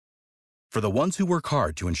For the ones who work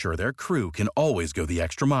hard to ensure their crew can always go the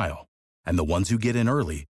extra mile, and the ones who get in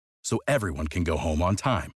early so everyone can go home on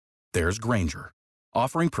time, there's Grainger,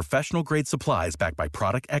 offering professional-grade supplies backed by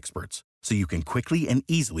product experts so you can quickly and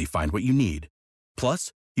easily find what you need.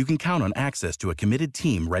 Plus, you can count on access to a committed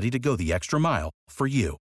team ready to go the extra mile for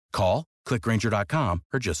you. Call, click Grainger.com,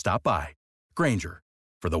 or just stop by. Grainger,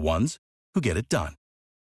 for the ones who get it done.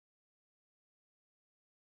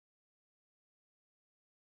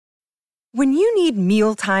 When you need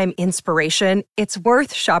mealtime inspiration, it's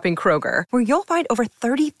worth shopping Kroger, where you'll find over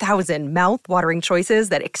 30,000 mouth-watering choices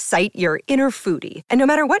that excite your inner foodie. And no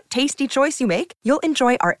matter what tasty choice you make, you'll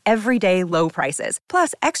enjoy our everyday low prices,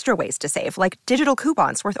 plus extra ways to save, like digital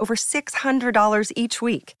coupons worth over $600 each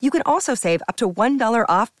week. You can also save up to $1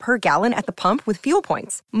 off per gallon at the pump with fuel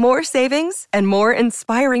points. More savings and more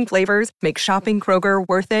inspiring flavors make shopping Kroger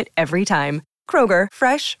worth it every time. Kroger,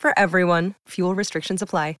 fresh for everyone. Fuel restrictions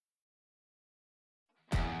apply.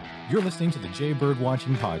 You're listening to the Jay Bird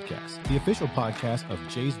Watching Podcast, the official podcast of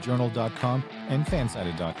jaysjournal.com and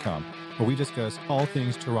fansided.com, where we discuss all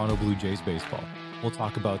things Toronto Blue Jays baseball. We'll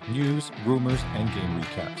talk about news, rumors, and game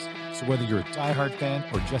recaps. So whether you're a diehard fan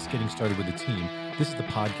or just getting started with the team, this is the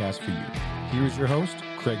podcast for you. Here is your host,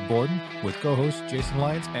 Craig Borden, with co-hosts Jason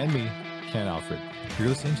Lyons and me, Ken Alfred. You're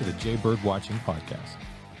listening to the Jay Bird Watching Podcast.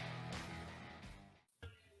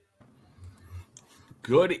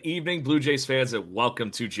 Good evening, Blue Jays fans, and welcome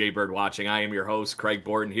to Jay Bird Watching. I am your host, Craig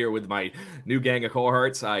Borden, here with my new gang of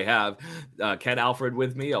cohorts. I have Ken Alfred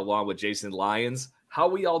with me, along with Jason Lyons. How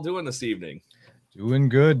are we all doing this evening? Doing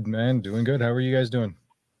good, man. Doing good. How are you guys doing?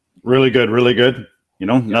 Really good, really good. You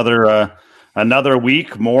know, another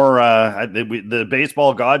week more. The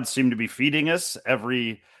baseball gods seem to be feeding us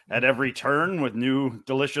at every turn with new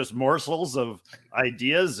delicious morsels of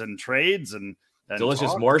ideas and trades and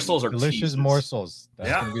delicious morsels or delicious teases? Morsels.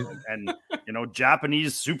 That's and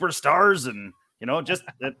Japanese superstars, and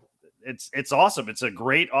it's awesome. It's a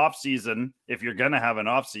great off season if you're gonna have an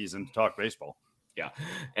off season to talk baseball. Yeah,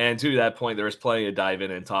 and to that point, there was plenty to dive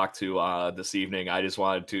in and talk to this evening. I just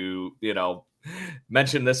wanted to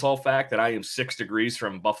mention this whole fact that I am 6 degrees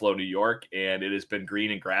from Buffalo, New York, and it has been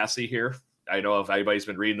green and grassy here. I know if anybody's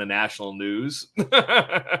been reading the national news,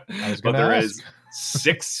 but there is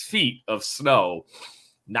 6 feet of snow,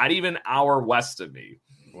 not even an hour west of me.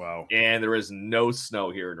 Wow. And there is no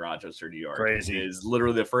snow here in Rochester, New York. Crazy. It is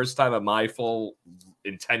literally the first time in my full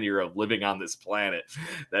tenure of living on this planet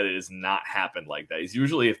that it has not happened like that. It's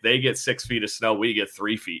usually if they get 6 feet of snow, we get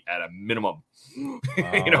 3 feet at a minimum. Wow.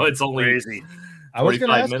 It's only crazy. I was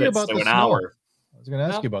going to ask you about to the an snow. hour. I was going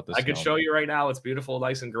to ask you about this. I could show you right now. It's beautiful,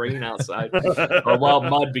 nice and green outside. Or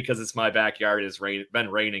mud because it's my backyard. It's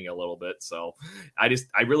been raining a little bit. So I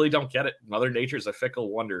really don't get it. Mother Nature's a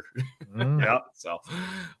fickle wonder. Yeah. So,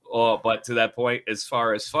 but to that point, as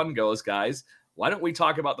far as fun goes, guys, why don't we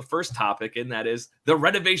talk about the first topic? And that is the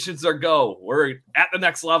renovations are go. We're at the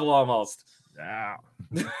next level almost. Yeah.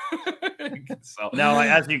 So now,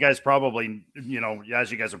 as you guys probably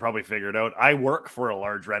figured out, I work for a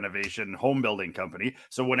large renovation home building company.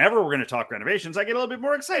 So whenever we're going to talk renovations, I get a little bit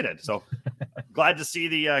more excited. So glad to see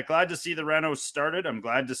the renos started. I'm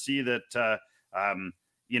glad to see that.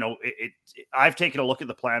 I've taken a look at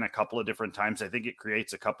the plan a couple of different times. I think it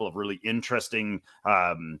creates a couple of really interesting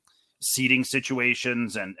seating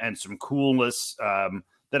situations and some coolness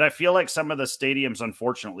that I feel like some of the stadiums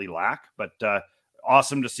unfortunately lack. But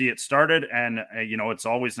awesome to see it started, and it's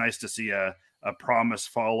always nice to see a promise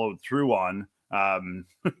followed through on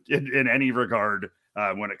in any regard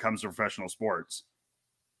when it comes to professional sports.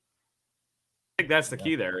 I think that's the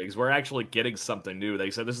key there, is we're actually getting something new. They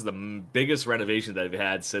said this is the biggest renovation that they've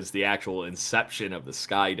had since the actual inception of the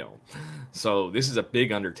Sky Dome. So this is a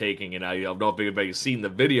big undertaking, and I don't know if anybody's seen the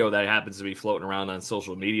video that happens to be floating around on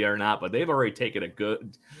social media or not, but they've already taken a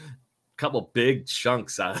good couple big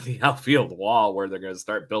chunks out of the outfield wall where they're going to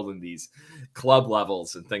start building these club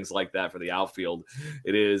levels and things like that for the outfield.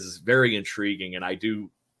 It is very intriguing, and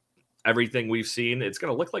everything we've seen, it's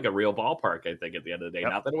going to look like a real ballpark, I think, at the end of the day.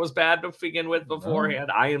 Yep. Not that it was bad to begin with beforehand.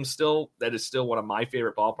 No. That is still one of my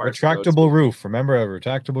favorite ballparks. Retractable roof. Remember a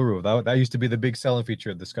retractable roof. That used to be the big selling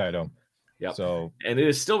feature of the Sky Dome. Yep. So, and it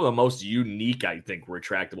is still the most unique, I think,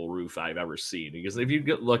 retractable roof I've ever seen. Because if you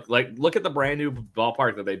look at the brand new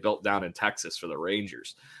ballpark that they built down in Texas for the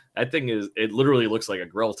Rangers, that thing it literally looks like a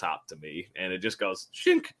grill top to me, and it just goes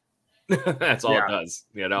shink. That's all it does.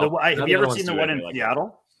 Have you ever seen the one in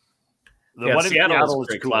Seattle? The one in Seattle is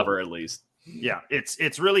pretty clever, at least. Yeah,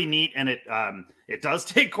 it's really neat, and it does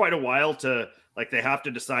take quite a while to they have to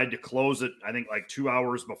decide to close it. I think 2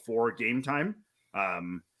 hours before game time.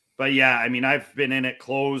 But yeah, I mean, I've been in it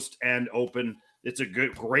closed and open. It's a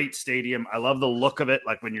great stadium. I love the look of it.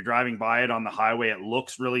 Like when you're driving by it on the highway, it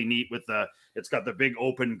looks really neat it's got the big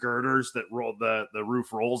open girders that roll the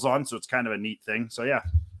roof rolls on. So it's kind of a neat thing. So yeah.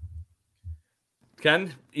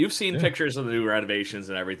 Ken, you've seen pictures of the new renovations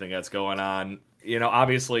and everything that's going on.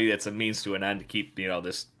 Obviously it's a means to an end to keep,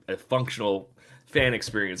 this a functional fan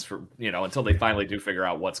experience for, until they finally do figure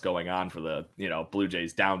out what's going on for the, Blue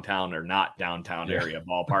Jays downtown or not downtown area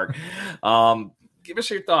ballpark. Give us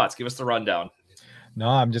your thoughts. Give us the rundown. No,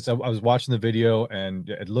 I was watching the video and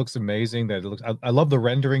it looks amazing that it looks, I love the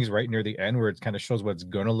renderings right near the end where it kind of shows what it's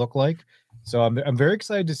going to look like. So I'm very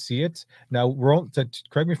excited to see it. Now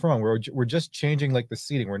correct me if I'm wrong. We're just changing like the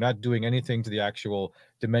seating. We're not doing anything to the actual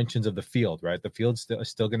dimensions of the field, right? The field's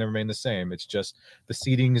still going to remain the same. It's just the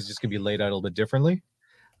seating is just going to be laid out a little bit differently.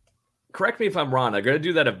 Correct me if I'm wrong. They're going to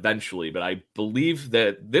do that eventually, but I believe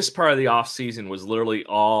that this part of the off season was literally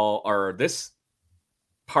this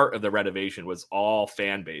part of the renovation was all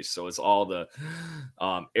fan base. So it's all the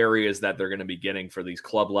areas that they're going to be getting for these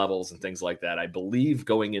club levels and things like that. I believe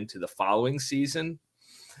going into the following season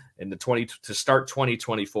to start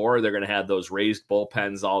 2024, they're going to have those raised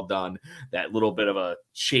bullpens all done, that little bit of a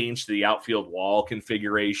change to the outfield wall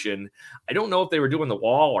configuration. I don't know if they were doing the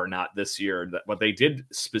wall or not this year, but they did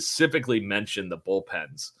specifically mention the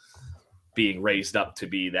bullpens being raised up to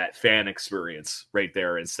be that fan experience right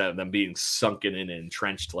there instead of them being sunken in and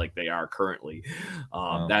entrenched like they are currently.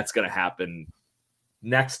 That's going to happen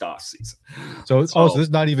next off season. So this is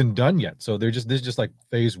not even done yet. So this is just like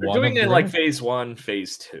phase one. Doing it like phase 1,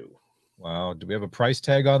 phase 2. Wow. Do we have a price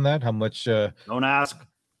tag on that? How much? Don't ask.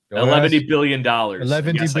 $11 billion.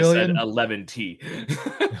 $11 billion. 11T.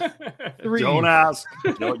 Don't ask.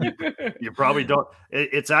 You probably don't.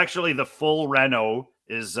 It's actually the full reno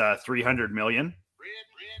is $300 million.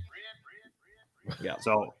 Yeah.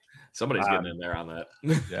 So somebody's getting in there on that.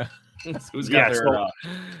 Yeah. Who's got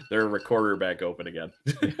their recorder back open again?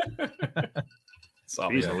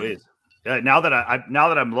 So yeah. Now that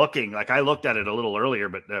I'm looking, like I looked at it a little earlier,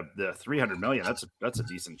 but the $300 million, that's a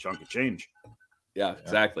decent chunk of change. Yeah,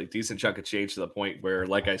 exactly. Decent chunk of change to the point where,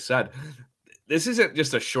 like I said, this isn't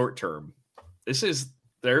just a short term. This is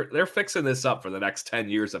they're fixing this up for the next 10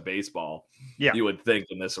 years of baseball. Yeah, you would think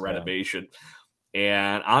in this renovation.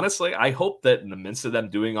 And honestly, I hope that in the midst of them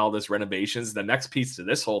doing all this renovations, the next piece to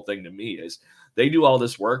this whole thing to me is they do all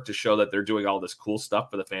this work to show that they're doing all this cool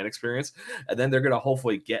stuff for the fan experience. And then they're going to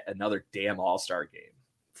hopefully get another damn all-star game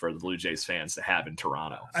for the Blue Jays fans to have in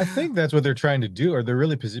Toronto. I think that's what they're trying to do, or they're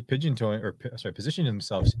really positioning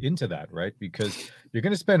themselves into that, right? Because you're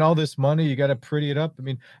going to spend all this money, you got to pretty it up. I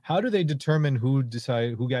mean, how do they determine who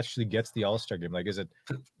actually gets the All-Star game? Like, is it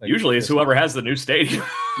usually it's whoever has the new stadium?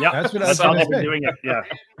 Yeah, that's how they've been doing it. Yeah.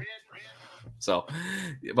 So,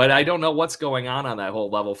 but I don't know what's going on that whole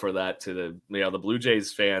level for that. To the Blue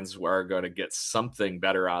Jays fans are going to get something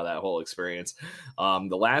better out of that whole experience.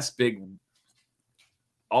 The last big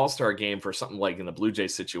All-Star game for something like in the Blue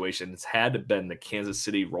Jays situation, it's had to have been the Kansas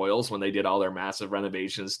City Royals when they did all their massive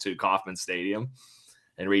renovations to Kauffman Stadium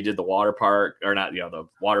and redid the water park, or not, the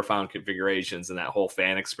water fountain configurations and that whole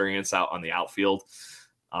fan experience out on the outfield.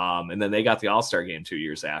 And then they got the All-Star game 2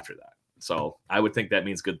 years after that. So I would think that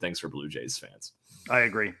means good things for Blue Jays fans. I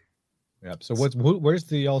agree. Yeah. So where's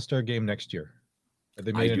the All-Star game next year? Have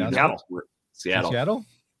they made it out? Seattle.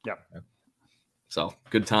 Yeah. So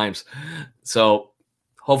good times. So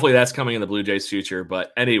hopefully that's coming in the Blue Jays future.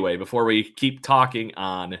 But anyway, before we keep talking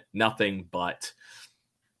on nothing but,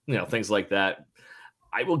 things like that,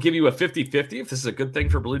 I will give you a 50-50 if this is a good thing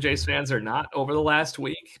for Blue Jays fans or not over the last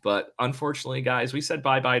week. But unfortunately, guys, we said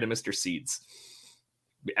bye-bye to Mr. Seeds,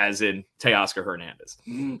 as in Teoscar Hernandez.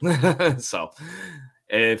 So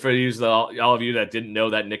and for all of you that didn't know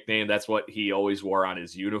that nickname, that's what he always wore on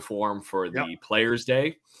his uniform for the Players'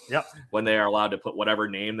 Day. Yep. When they are allowed to put whatever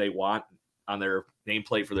name they want on their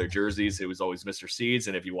nameplate for their jerseys, it was always Mr. Seeds.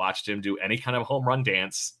 And if you watched him do any kind of home run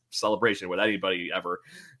dance celebration with anybody ever,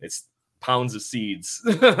 it's pounds of seeds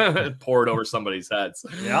poured over somebody's heads.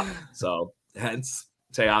 Yeah. So hence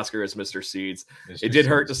Teoscar as Mr. Seeds. It did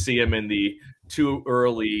hurt to see him in the too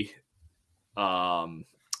early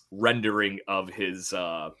rendering of his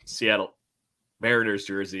Seattle Mariners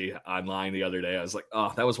jersey online the other day. I was like,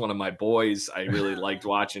 oh, that was one of my boys. I really liked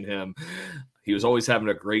watching him. He was always having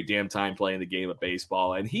a great damn time playing the game of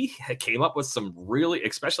baseball. And he came up with some really,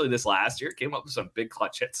 especially this last year, came up with some big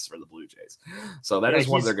clutch hits for the Blue Jays. So that is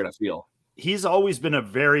one they're going to feel. He's always been a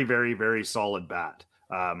very, very, very solid bat.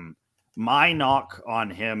 My knock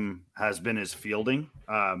on him has been his fielding.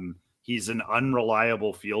 He's an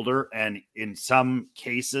unreliable fielder. And in some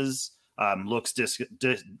cases, looks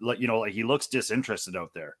like he looks disinterested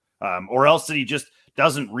out there, or else that he just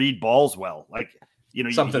doesn't read balls well. Like,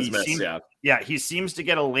 something's missed. He seems to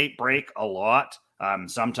get a late break a lot.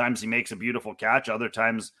 Sometimes he makes a beautiful catch. Other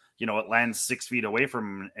times, it lands 6 feet away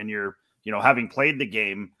from him, and you're, having played the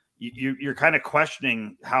game, you're kind of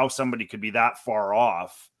questioning how somebody could be that far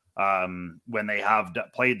off when they have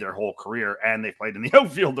played their whole career and they played in the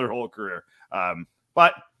outfield their whole career.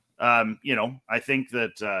 But I think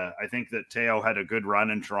that Teo had a good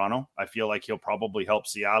run in Toronto. I feel like he'll probably help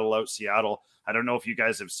Seattle out. Seattle, I don't know if you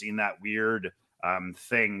guys have seen that weird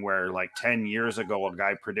thing where like 10 years ago, a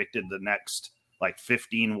guy predicted the next like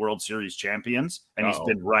 15 World Series champions, and he's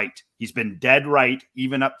been right. He's been dead right,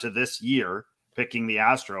 even up to this year, picking the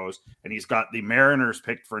Astros, and he's got the Mariners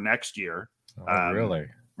picked for next year. Really?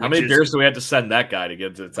 How many beers do we have to send that guy to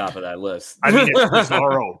get to the top of that list? I mean, it's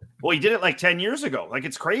bizarro. Well, he did it like 10 years ago. Like,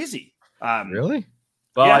 it's crazy. Really?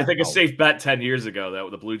 Well, yeah, I think a safe bet 10 years ago that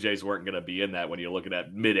the Blue Jays weren't going to be in that when you're looking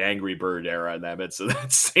at mid-Angry Bird era in that midst of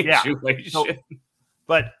that situation. So,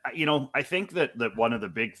 but, I think that one of the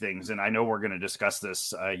big things, and I know we're going to discuss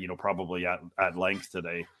this, probably at length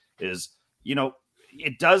today, is,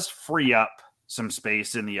 it does free up some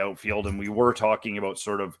space in the outfield. And we were talking about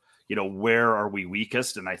sort of, where are we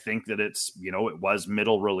weakest? And I think that it's, it was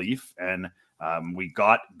middle relief, and we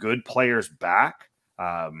got good players back.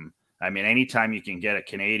 I mean, anytime you can get a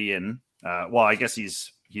Canadian, well, I guess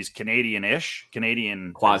he's Canadian-ish,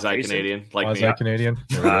 quasi-Canadian, like quasi-Canadian.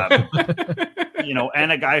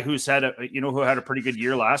 And a guy who had a pretty good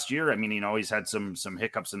year last year. I mean, he's had some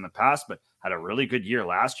hiccups in the past, but had a really good year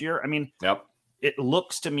last year. I mean, It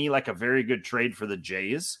looks to me like a very good trade for the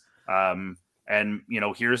Jays. And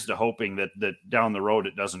here's to hoping that down the road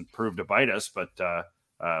it doesn't prove to bite us. But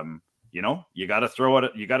you got to throw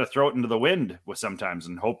it. You got to throw it into the wind with sometimes,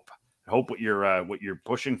 and hope what you're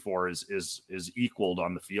pushing for is equaled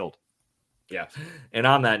on the field. Yeah. And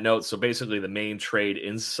on that note, so basically the main trade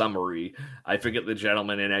in summary, I forget the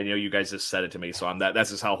gentleman, and I know you guys just said it to me, so that's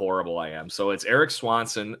just how horrible I am. So it's Erik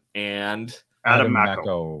Swanson and Adam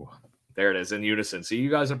Macko. There it is in unison. See, you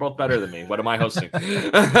guys are both better than me. What am I hosting?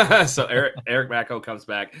 So Eric Macko comes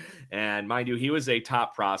back, and mind you, he was a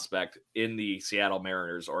top prospect in the Seattle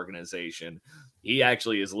Mariners organization. He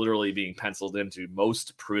actually is literally being penciled into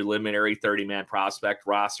most preliminary 30-man prospect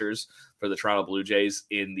rosters for the Toronto Blue Jays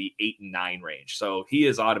in the 8 and 9 range. So he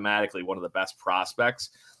is automatically one of the best prospects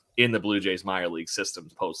in the Blue Jays minor league system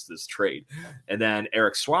post this trade. And then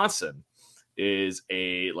Erik Swanson is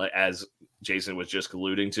as Jason was just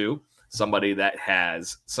alluding to, somebody that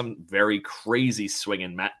has some very crazy swing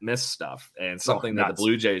and miss stuff, and something that the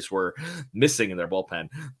Blue Jays were missing in their bullpen.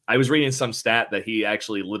 I was reading some stat that he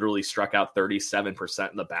actually literally struck out 37%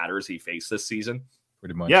 of the batters he faced this season.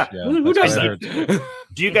 Pretty much. Yeah. Who does that?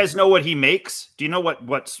 Do you guys know what he makes? Do you know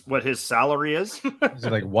what his salary is? Is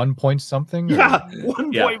it like 1 point something? Yeah,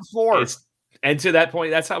 1.4. And to that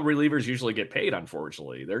point, that's how relievers usually get paid,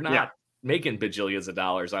 unfortunately. They're not making bajillions of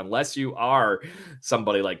dollars unless you are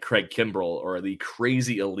somebody like Craig Kimbrell or the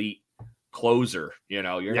crazy elite closer. You're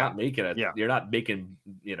not making it. You're not making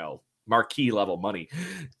marquee level money,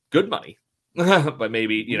 good money, but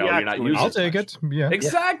maybe you're not using. I'll take it. Yeah,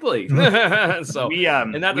 exactly. So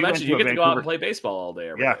and not to mention you get to go out and play baseball all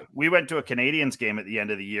day. We went to a Canadians game at the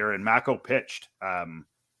end of the year, and Macko pitched.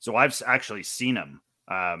 So I've actually seen him.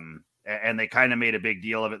 And they kind of made a big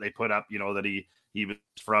deal of it. They put up, that he was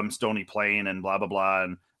from Stony Plain and blah, blah, blah.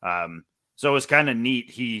 And so it's kind of neat.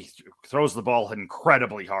 He throws the ball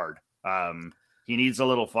incredibly hard. He needs a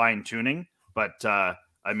little fine tuning, but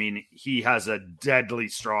he has a deadly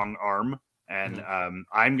strong arm. And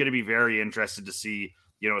I'm going to be very interested to see,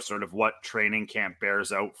 sort of what training camp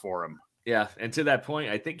bears out for him. Yeah, and to that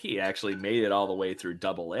point, I think he actually made it all the way through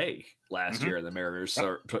Double-A last year in the Mariners.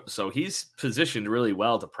 So he's positioned really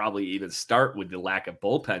well to probably even start with the lack of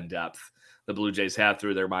bullpen depth the Blue Jays have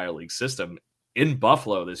through their minor league system in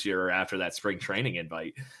Buffalo this year after that spring training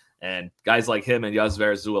invite. And guys like him and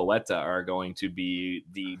Yasver Zulueta are going to be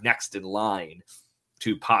the next in line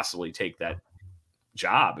to possibly take that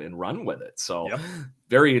job and run with it. So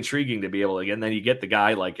very intriguing to be able to, again, then you get the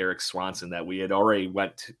guy like Erik Swanson that we had already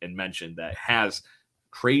went and mentioned that has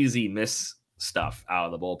crazy miss stuff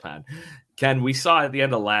out of the bullpen. Ken, we saw at the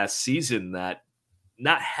end of last season that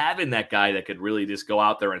not having that guy that could really just go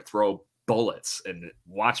out there and throw bullets and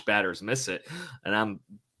watch batters miss it. And I'm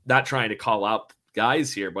not trying to call out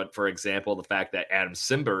guys here, but for example, the fact that Adam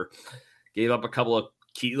Simber gave up a couple of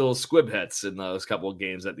key little squib hits in those couple of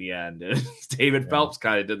games at the end. And David Phelps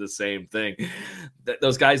kind of did the same thing.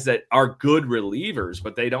 Those guys that are good relievers,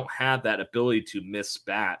 but they don't have that ability to miss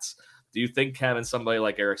bats. Do you think having somebody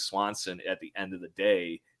like Eric Swanson at the end of the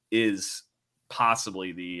day is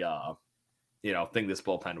possibly the thing this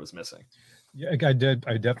bullpen was missing? Yeah, I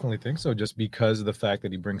definitely think so, just because of the fact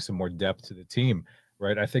that he brings some more depth to the team,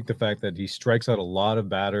 right? I think the fact that he strikes out a lot of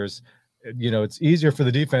batters, it's easier for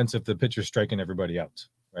the defense if the pitcher's striking everybody out,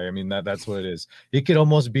 right? I mean, that's what it is. It could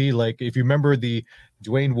almost be like, if you remember the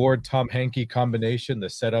Dwayne Ward, Tom Henke combination, the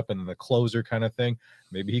setup and the closer kind of thing,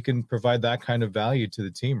 maybe he can provide that kind of value to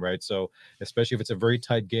the team, right? So especially if it's a very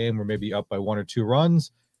tight game, or maybe up by 1 or 2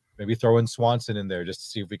 runs, maybe throw in Swanson in there just to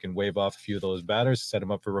see if we can wave off a few of those batters, set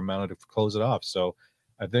him up for Romano to close it off. So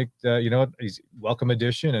I think, he's a welcome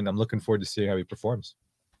addition, and I'm looking forward to seeing how he performs.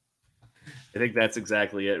 I think that's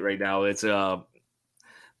exactly it right now. It's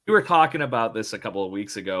we were talking about this a couple of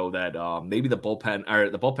weeks ago that maybe the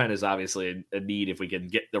bullpen is obviously a need if we can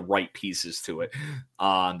get the right pieces to it.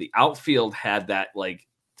 The outfield had that, like,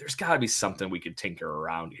 there's got to be something we could tinker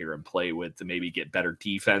around here and play with to maybe get better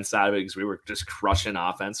defense out of it, because we were just crushing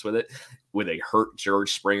offense with it, with a hurt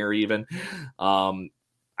George Springer even.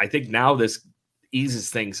 I think now this eases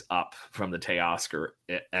things up from the Teoscar,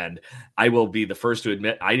 and I will be the first to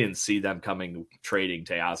admit I didn't see them trading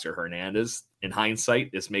Teoscar Hernandez. In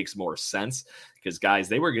hindsight, this makes more sense, because guys,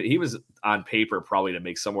 he was on paper probably to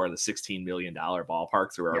make somewhere in the $16 million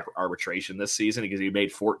ballpark through our arbitration this season, because he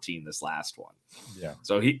made 14 this last one. Yeah.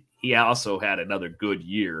 So he also had another good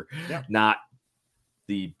year, not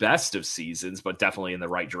the best of seasons, but definitely in the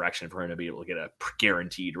right direction for him to be able to get a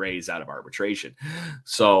guaranteed raise out of arbitration.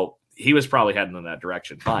 So he was probably heading in that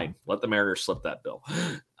direction. Fine. Let the Mariners slip that bill.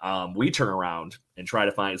 We turn around and try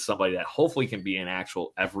to find somebody that hopefully can be an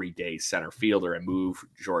actual everyday center fielder and move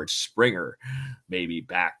George Springer maybe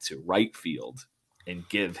back to right field and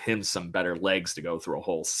give him some better legs to go through a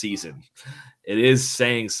whole season. It is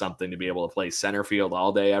saying something to be able to play center field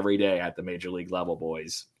all day, every day at the major league level,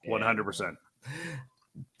 boys. 100%.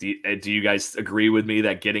 Do you guys agree with me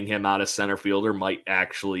that getting him out of center fielder might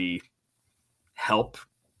actually help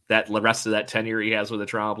that the rest of that tenure he has with the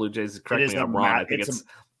Toronto Blue Jays? Correct me if I'm wrong. I think it's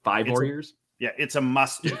 5 more years. Yeah, it's a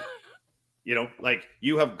must do. Like,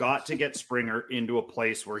 you have got to get Springer into a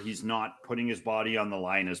place where he's not putting his body on the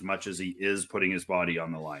line as much as he is putting his body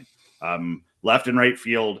on the line. Left and right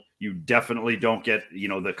field, you definitely don't get,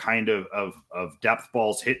 the kind of depth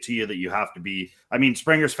balls hit to you that you have to be. I mean,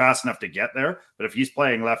 Springer's fast enough to get there, but if he's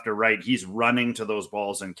playing left or right, he's running to those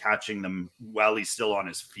balls and catching them while he's still on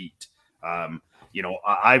his feet.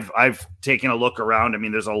 I've taken a look around. I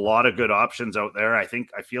mean, there's a lot of good options out there. I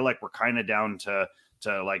feel like we're kind of down to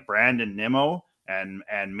like Brandon Nimmo and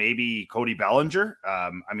maybe Cody Bellinger.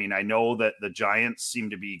 I mean, I know that the Giants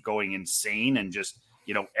seem to be going insane and just,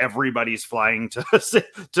 everybody's flying to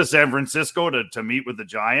San Francisco to meet with the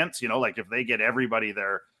Giants. Like, if they get everybody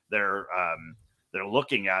they're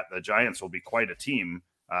looking at, the Giants will be quite a team.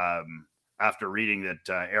 After reading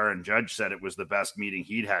that Aaron Judge said it was the best meeting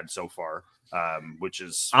he'd had so far, which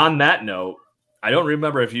is... On that note, I don't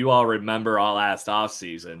remember if you all remember all last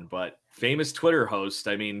offseason, but famous Twitter host,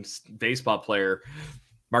 baseball player,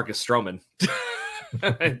 Marcus Stroman,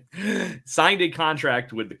 signed a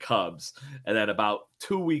contract with the Cubs, and then about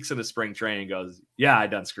 2 weeks into spring training goes, yeah, I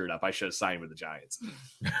done screwed up. I should have signed with the Giants.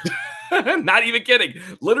 Not even kidding.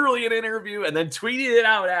 Literally an interview, and then tweeted it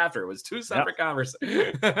out after. It was 2 separate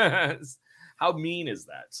conversations. How mean is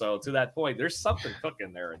that? So to that point, there's something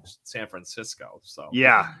cooking there in San Francisco. So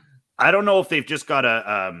yeah, I don't know if they've just got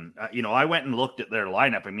I went and looked at their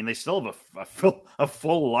lineup. I mean, they still have a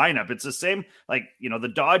full lineup. It's the same, like,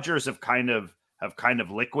 the Dodgers have kind of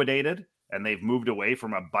liquidated, and they've moved away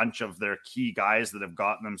from a bunch of their key guys that have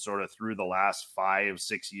gotten them sort of through the last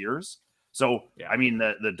 5-6 years. So, I mean,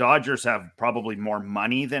 the Dodgers have probably more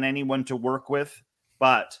money than anyone to work with,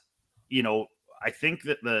 but, I think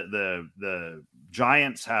that the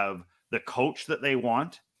Giants have the coach that they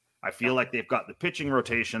want. I feel like they've got the pitching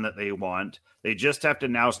rotation that they want. They just have to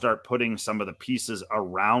now start putting some of the pieces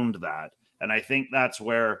around that. And I think that's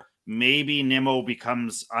where maybe Nimmo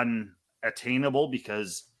becomes unattainable,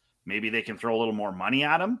 because maybe they can throw a little more money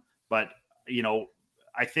at him. But,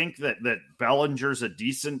 I think that Bellinger's a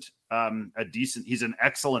decent, he's an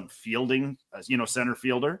excellent fielding, center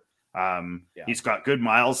fielder. He's got good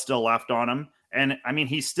miles still left on him. And I mean,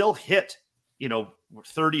 he still hit,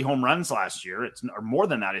 30 home runs last year. Or more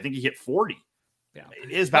than that. I think he hit 40. Yeah.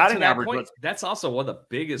 His batting average. That's also one of the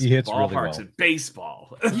biggest ballparks in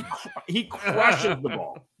baseball. He crushes the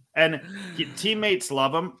ball. And teammates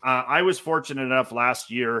love him. I was fortunate enough last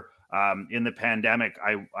year in the pandemic.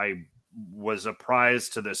 I was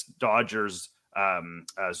apprised to this Dodgers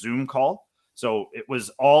Zoom call. So it was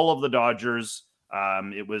all of the Dodgers,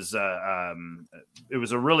 It was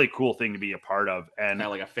a really cool thing to be a part of, and kind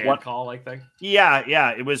of like a fan call, like thing.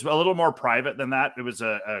 Yeah, it was a little more private than that. It was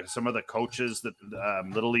some of the coaches that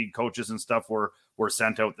little league coaches and stuff were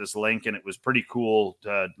sent out this link, and it was pretty cool.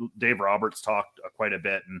 Dave Roberts talked quite a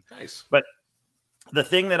bit, and nice. But the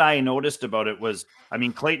thing that I noticed about it was, I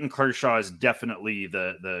mean, Clayton Kershaw is definitely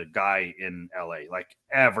the guy in LA. Like,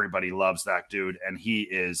 everybody loves that dude, and he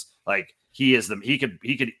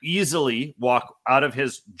could easily walk out of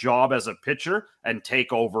his job as a pitcher and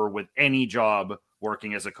take over with any job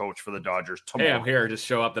working as a coach for the Dodgers tomorrow. Hey, I'm here. Just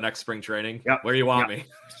show up the next spring training. Yep. Where do you want me?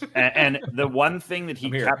 and the one thing that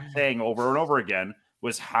he kept saying over and over again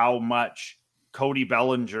was how much Cody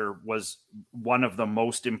Bellinger was one of the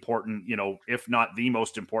most important, if not the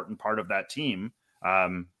most important part of that team.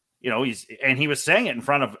 He was saying it in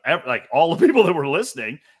front of like all the people that were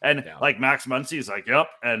listening, and like Max Muncy is like, yep.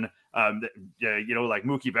 And, like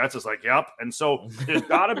Mookie Betts is like, yep. And so there's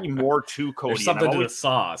gotta be more to Cody. There's something to the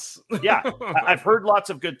sauce. Yeah. I've heard lots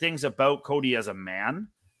of good things about Cody as a man,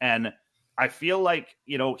 and I feel like,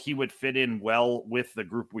 he would fit in well with the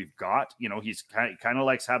group we've got. He's kind of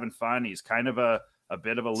likes having fun. He's kind of a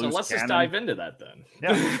bit of a loose cannon. So let's just dive into that then.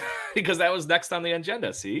 Yeah. Because that was next on the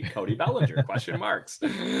agenda. See, Cody Bellinger, question marks.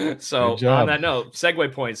 So on that note,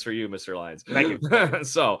 segue points for you, Mr. Lyons. Thank you.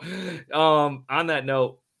 So on that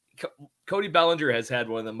note, Cody Bellinger has had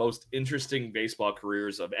one of the most interesting baseball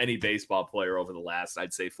careers of any baseball player over the last,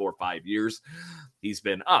 I'd say, 4 or 5 years. He's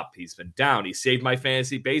been up, he's been down. He saved my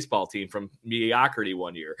fantasy baseball team from mediocrity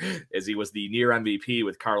one year, as he was the near MVP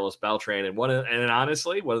with Carlos Beltran, and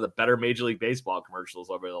honestly, one of the better Major League Baseball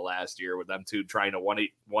commercials over the last year, with them two trying to one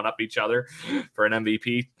up each other for an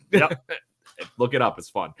MVP. Yep. Look it up. It's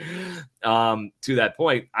fun. To that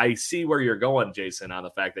point, I see where you're going, Jason, on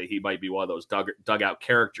the fact that he might be one of those dugout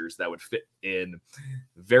characters that would fit in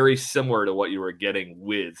very similar to what you were getting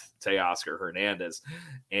with Teoscar Hernandez,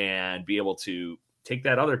 and be able to take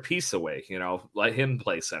that other piece away, let him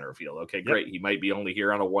play center field. Okay, great. Yep. He might be only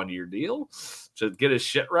here on a 1-year deal to get his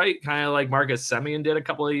shit right, kind of like Marcus Semien did a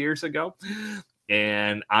couple of years ago.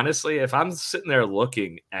 And honestly, if I'm sitting there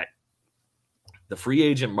looking at the free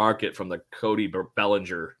agent market from the Cody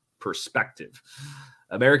Bellinger perspective,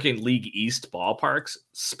 American League East ballparks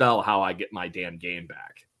spell how I get my damn game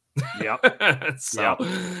back. Yep. So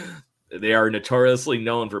they are notoriously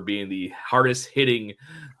known for being the hardest hitting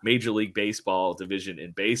Major League Baseball division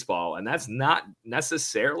in baseball. And that's not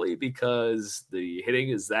necessarily because the hitting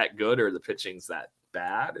is that good or the pitching's that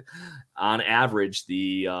bad. On average,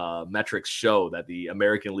 the metrics show that the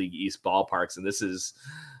American League East ballparks, and this is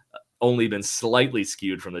only been slightly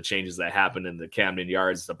skewed from the changes that happened in the Camden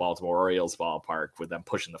Yards, the Baltimore Orioles ballpark, with them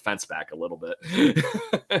pushing the fence back a little bit.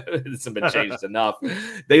 It hasn't been changed enough.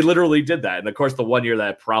 They literally did that. And of course, the 1 year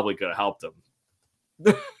that probably could have helped them.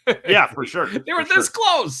 Yeah, for sure. They were this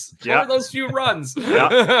close for those few runs.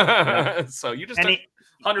 So you just took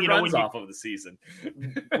 100 runs off of the season.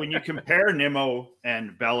 When you compare Nimmo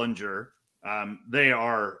and Bellinger, they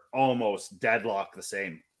are almost deadlock the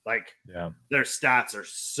same. Like, their stats are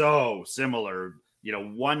so similar,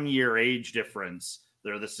 1 year age difference.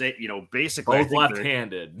 They're the same, basically. Both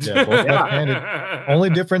left-handed. Yeah, both left-handed. Only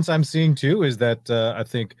difference I'm seeing too is that I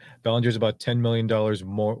think Bellinger's about $10 million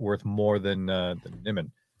worth more than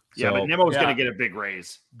Niemann. So, but Nimmo's going to get a big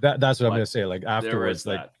raise. That's what I'm going to say. Like, afterwards,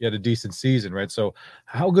 he had a decent season, right? So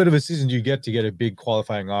how good of a season do you get to get a big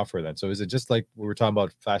qualifying offer then? So is it just like we were talking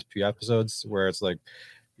about last few episodes where it's like,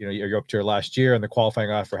 you're up to your last year and the qualifying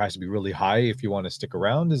offer has to be really high if you want to stick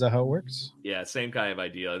around? Is that how it works? Yeah, same kind of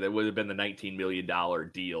idea. That would have been the $19 million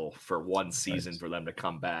deal for one season for them to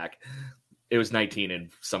come back. It was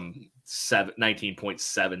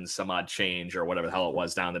 19.7 some odd change or whatever the hell it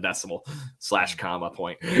was down the decimal / comma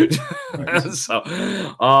point. So,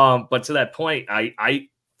 but to that point, I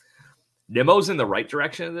Nimmo's in the right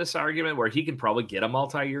direction in this argument where he can probably get a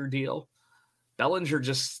multi-year deal. Bellinger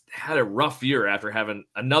just had a rough year after having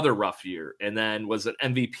another rough year, and then was an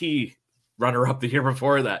MVP runner-up the year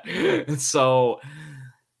before that. So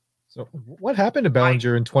what happened to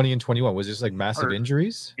Bellinger in 20 and 21? Was this like massive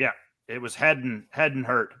injuries? Yeah, it was head and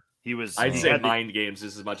hurt. I'd say mind games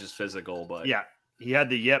as much as physical, but he had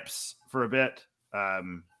the yips for a bit.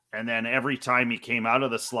 And then every time he came out of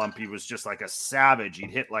the slump, he was just like a savage. He'd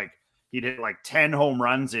hit like 10 home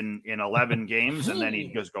runs in 11 games, and then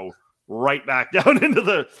he'd just go right back down into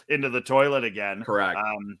the toilet again. Correct.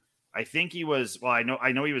 I think he was, I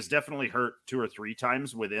know he was definitely hurt 2 or 3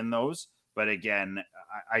 times within those, but again,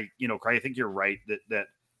 I think you're right that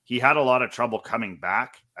he had a lot of trouble coming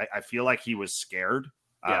back. I feel like he was scared.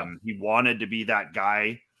 He wanted to be that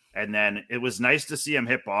guy And then it was nice to see him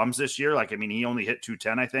hit bombs this year. Like, I mean, he only hit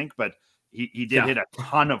 210, I think, but he did hit a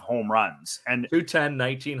ton of home runs. And 210,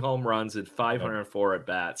 19 home runs, and 504 at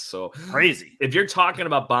bats. So crazy. If you're talking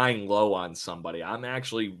about buying low on somebody, I'm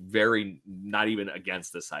actually not even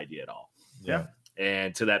against this idea at all. Yeah.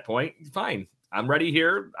 And to that point, fine. I'm ready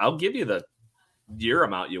here. I'll give you the year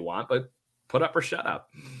amount you want, but put up or shut up.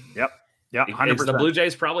 Yep. Yeah, 100%. The Blue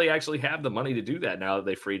Jays probably actually have the money to do that now that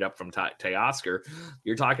they freed up from Teoscar.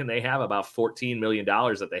 You're talking they have about $14 million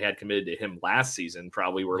that they had committed to him last season.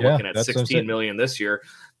 Probably we're looking at $16 million this year.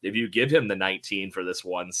 If you give him the 19 for this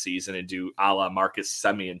one season and do a la Marcus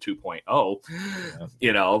Semien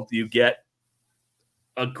 2.0, you get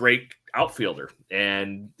a great outfielder.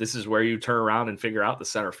 And this is where you turn around and figure out the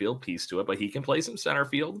center field piece to it. But he can play some center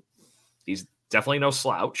field. He's definitely no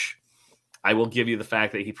slouch. I will give you the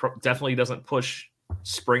fact that he definitely doesn't push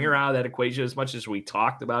Springer out of that equation as much as we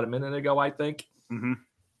talked about a minute ago, I think. Mm-hmm.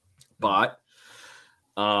 But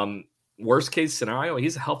worst case scenario,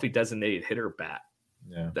 he's a healthy designated hitter bat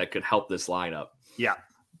that could help this lineup. Yeah.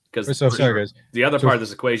 Because sorry, guys. The other part of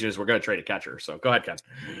this equation is we're going to trade a catcher. So go ahead, Ken.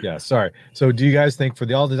 Yeah, sorry. So do you guys think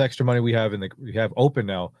for all this extra money we have we have open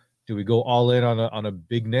now, do we go all in on a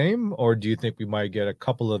big name, or do you think we might get a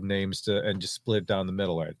couple of names and just split it down the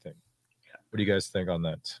middle? I think. What do you guys think on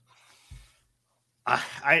that?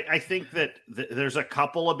 I think that there's a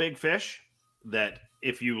couple of big fish that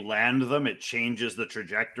if you land them, it changes the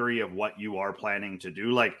trajectory of what you are planning to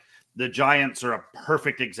do. Like the Giants are a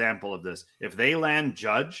perfect example of this. If they land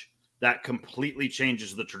Judge, that completely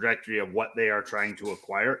changes the trajectory of what they are trying to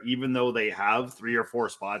acquire, even though they have 3 or 4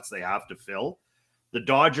 spots they have to fill. The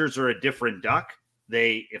Dodgers are a different duck.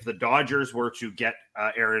 If the Dodgers were to get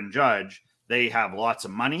Aaron Judge, they have lots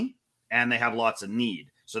of money and they have lots of need.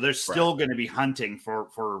 So they're still going to be hunting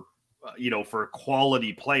for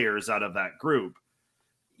quality players out of that group.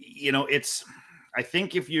 I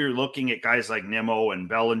think if you're looking at guys like Nimmo and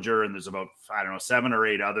Bellinger, and there's about, 7 or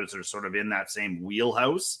 8 others that are sort of in that same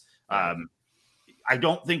wheelhouse. I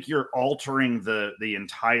don't think you're altering the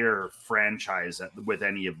entire franchise with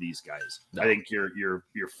any of these guys. No. I think you're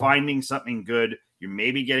finding something good. You're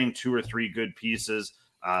maybe getting 2 or 3 good pieces.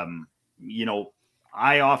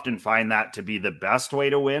 I often find that to be the best way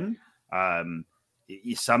to win.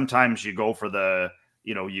 Sometimes you go for the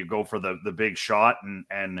big shot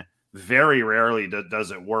and very rarely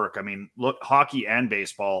does it work. I mean, look, hockey and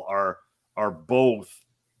baseball are both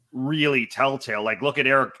really telltale. Like look at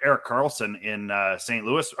Erik Karlsson in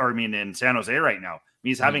in San Jose right now.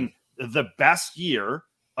 He's having the best year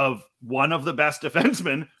of one of the best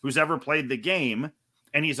defensemen who's ever played the game.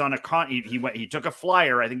 And he's on he took a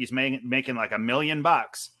flyer. I think he's making like $1 million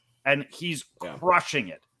and he's crushing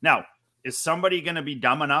it. Now, is somebody going to be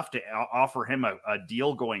dumb enough to offer him a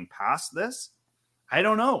deal going past this? I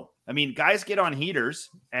don't know. I mean, guys get on heaters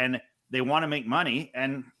and they want to make money.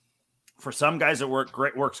 And for some guys, it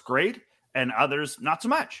works great. And others, not so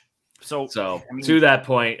much. So to that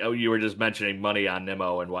point, you were just mentioning money on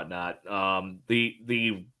Nimmo and whatnot.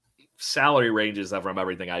 The salary ranges from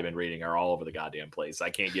everything I've been reading are all over the goddamn place. I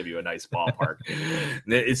can't give you a nice ballpark.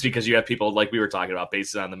 It's because you have people like we were talking about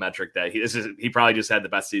based on the metric that he probably just had the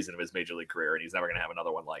best season of his major league career and he's never going to have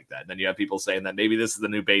another one like that. And then you have people saying that maybe this is the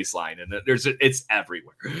new baseline and it's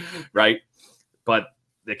everywhere, right? But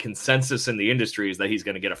the consensus in the industry is that he's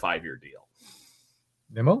going to get a 5-year deal.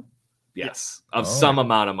 Nimmo? Yes, of some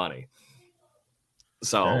amount of money.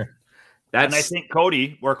 So and I think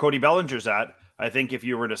where Cody Bellinger's at, I think if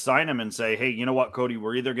you were to sign him and say, hey, you know what, Cody,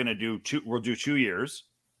 we're either going to we'll do 2 years.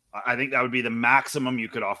 I think that would be the maximum you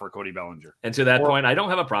could offer Cody Bellinger. And to that point, I don't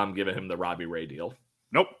have a problem giving him the Robbie Ray deal.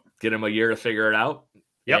 Nope. Get him a year to figure it out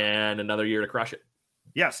and another year to crush it.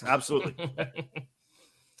 Yes, absolutely.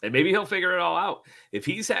 And maybe he'll figure it all out. If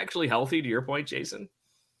he's actually healthy, to your point, Jason,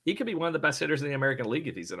 he could be one of the best hitters in the American League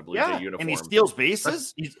if he's in a Blue Jay uniform. And he steals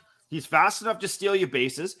bases. He's fast enough to steal you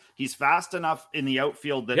bases. He's fast enough in the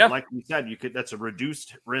outfield that, like we said, that's a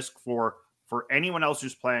reduced risk for anyone else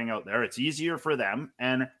who's playing out there. It's easier for them.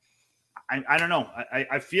 And I don't know.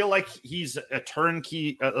 I feel like he's a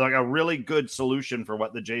turnkey, like a really good solution for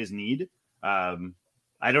what the Jays need. I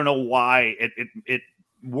don't know why it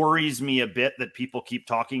worries me a bit that people keep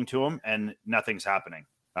talking to him and nothing's happening.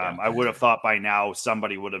 I would have thought by now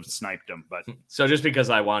somebody would have sniped him, but so just because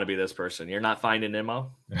I want to be this person, you're not finding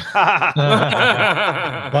Nimmo?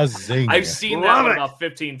 Buzzing. I've seen that one about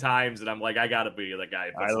 15 times, and I'm like, I got to be the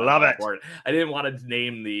guy. I love it. I didn't want to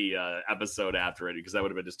name the episode after it because that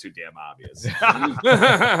would have been just too damn obvious.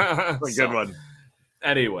 That's a good one.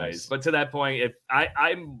 Anyways, Nice. but to that point, if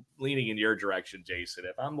I'm leaning in your direction, Jason,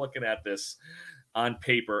 if I'm looking at this on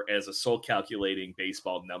paper as a soul calculating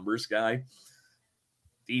baseball numbers guy,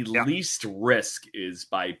 the least risk is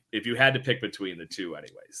if you had to pick between the two,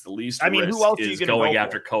 anyways, the least risk who else are you is gonna going go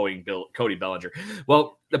after for? Cody Bellinger.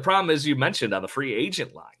 Well, the problem is you mentioned on the free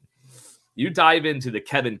agent line, you dive into the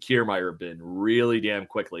Kevin Kiermaier bin really damn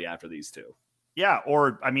quickly after these two. Yeah,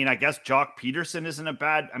 or I guess Jock Peterson isn't a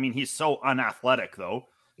bad. He's so unathletic though.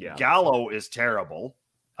 Yeah, Gallo is terrible.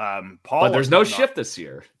 Paul, but there's no shift this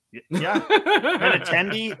year. Yeah,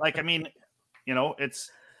 Benintendi,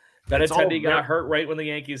 it's Benintendi got hurt right when the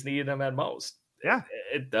Yankees needed him at most. Yeah,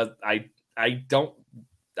 it does. I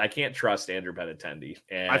can't trust Andrew Benintendi.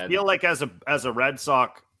 And I feel like as a Red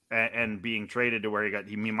Sox and being traded to where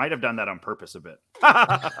he might have done that on purpose a bit.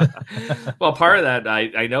 Well, part of that,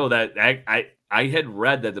 I know that I had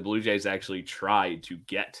read that the Blue Jays actually tried to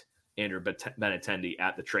get Andrew Benintendi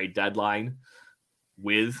at the trade deadline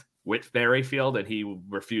with Whit Merrifield, and he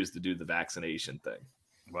refused to do the vaccination thing.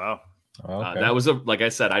 Wow. Okay. That was like I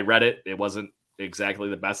said, I read it. It wasn't exactly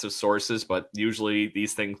the best of sources, but usually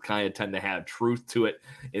these things kind of tend to have truth to it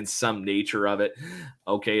in some nature of it.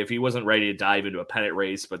 Okay, if he wasn't ready to dive into a pennant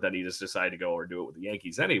race, but then he just decided to go or do it with the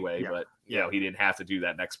Yankees anyway, but he didn't have to do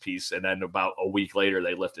that next piece. And then about a week later,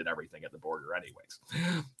 they lifted everything at the border anyways.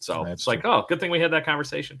 So it's like, oh, good thing we had that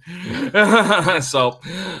conversation. So,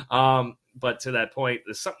 but to that point,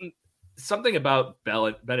 there's something about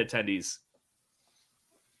Benintendi's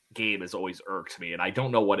game has always irked me, and I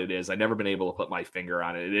don't know what it is. I've never been able to put my finger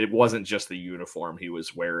on it. It wasn't just the uniform he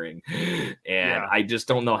was wearing, and I just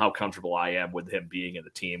don't know how comfortable I am with him being in the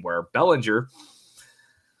team. Where Bellinger,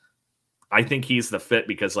 I think he's the fit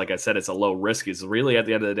because, like I said, it's a low risk. Is really at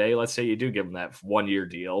the end of the day, let's say you do give him that 1-year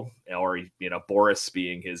deal, or Boris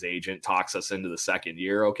being his agent talks us into the second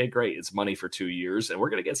year. Okay, great, it's money for 2 years, and we're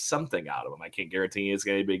going to get something out of him. I can't guarantee it's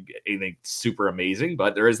going to be anything super amazing,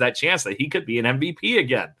 but there is that chance that he could be an MVP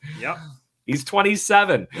again. Yep. He's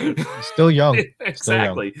 27. Still young.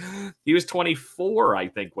 Exactly. Still young. He was 24, I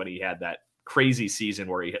think, when he had that crazy season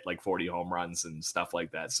where he hit like 40 home runs and stuff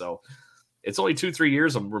like that. So it's only 2-3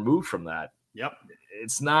 years removed from that. Yep.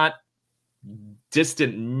 It's not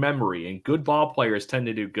distant memory, and good ball players tend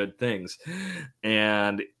to do good things.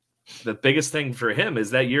 And the biggest thing for him is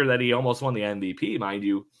that year that he almost won the MVP, mind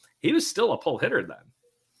you, he was still a pull hitter then.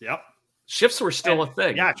 Yep. Shifts were still a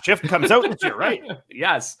thing. Yeah, shift comes out this year, right?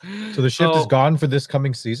 Yes. So the shift is gone for this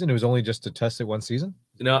coming season? It was only just to test it one season?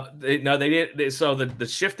 No, they didn't. So the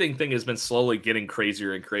shifting thing has been slowly getting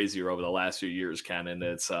crazier and crazier over the last few years, Ken. And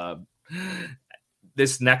it's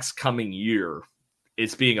this next coming year,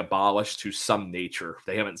 it's being abolished to some nature.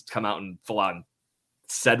 They haven't come out and full on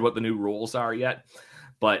said what the new rules are yet,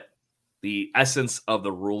 but the essence of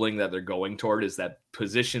the ruling that they're going toward is that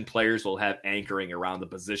position players will have anchoring around the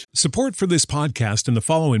position. Support for this podcast and the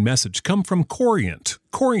following message come from Corient.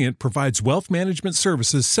 Corient provides wealth management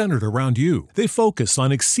services centered around you. They focus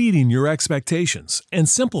on exceeding your expectations and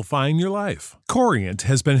simplifying your life. Corient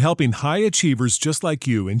has been helping high achievers just like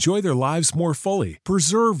you enjoy their lives more fully,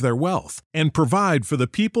 preserve their wealth, and provide for the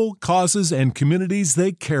people, causes, and communities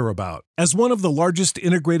they care about. As one of the largest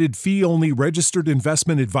integrated fee-only registered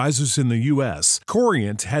investment advisors in the U.S.,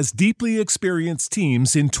 Corient has deeply experienced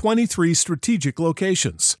teams in 23 strategic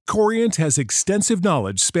locations. Corient has extensive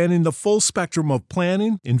knowledge spanning the full spectrum of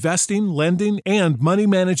planning, investing, lending, and money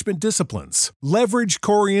management disciplines. Leverage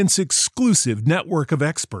Corient's exclusive network of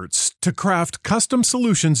experts to craft custom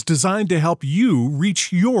solutions designed to help you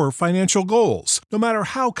reach your financial goals, no matter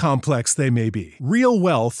how complex they may be. Real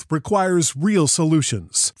wealth requires real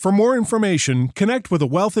solutions. For more information, connect with a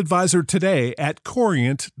wealth advisor today at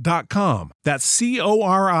Corient.com. That's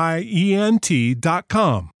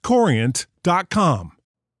Corient.com. Corient.com.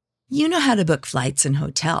 You know how to book flights and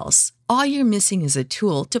hotels. All you're missing is a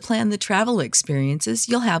tool to plan the travel experiences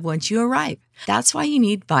you'll have once you arrive. That's why you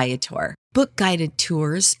need Viator. Book guided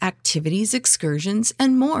tours, activities, excursions,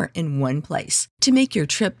 and more in one place to make your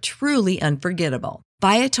trip truly unforgettable.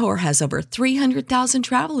 Viator has over 300,000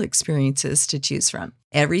 travel experiences to choose from.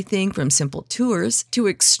 Everything from simple tours to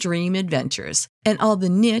extreme adventures and all the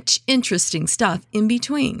niche, interesting stuff in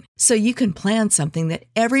between. So you can plan something that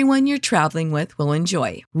everyone you're traveling with will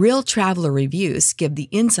enjoy. Real traveler reviews give the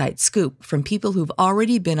inside scoop from people who've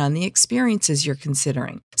already been on the experiences you're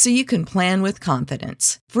considering. So you can plan with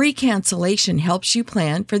confidence. Free cancellation helps you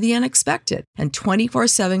plan for the unexpected. And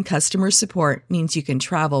 24/7 customer support means you can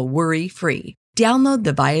travel worry-free. Download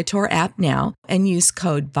the Viator app now and use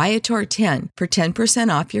code Viator10 for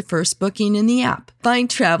 10% off your first booking in the app. Find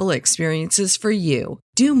travel experiences for you.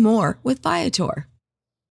 Do more with Viator.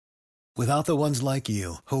 Without the ones like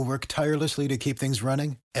you, who work tirelessly to keep things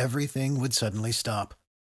running, everything would suddenly stop.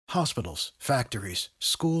 Hospitals, factories,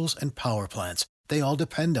 schools, and power plants, they all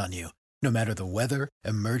depend on you. No matter the weather,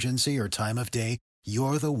 emergency, or time of day,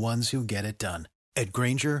 you're the ones who get it done. At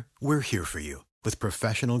Grainger, we're here for you with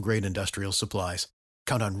professional-grade industrial supplies.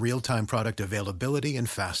 Count on real-time product availability and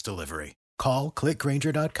fast delivery. Call, click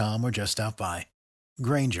Grainger.com, or just stop by.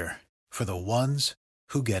 Grainger, for the ones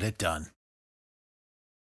who get it done.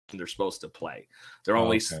 They're supposed to play. They're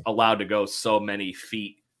only allowed to go so many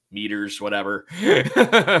feet, meters, whatever,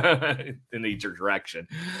 in each direction.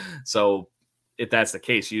 So if that's the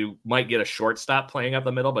case, you might get a shortstop playing up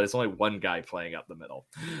the middle, but it's only one guy playing up the middle,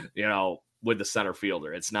 with the center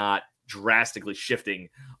fielder. It's not drastically shifting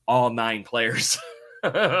all 9 players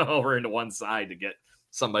over into one side to get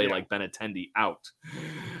somebody like Benintendi out.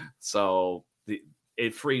 So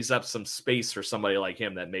it frees up some space for somebody like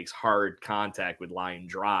him that makes hard contact with line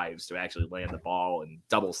drives to actually land the ball in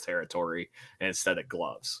doubles territory instead of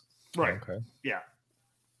gloves. Right. Okay. Yeah.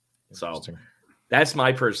 So that's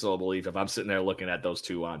my personal belief if I'm sitting there looking at those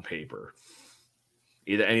two on paper.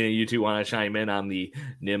 Either any of you two want to chime in on the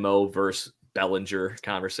Nimmo versus Bellinger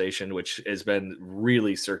conversation, which has been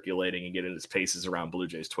really circulating and getting its paces around Blue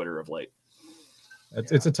Jays Twitter of late.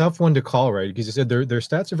 It's a tough one to call, right? Because you said their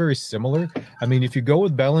stats are very similar. I mean, if you go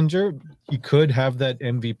with Bellinger, he could have that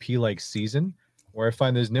MVP-like season, where I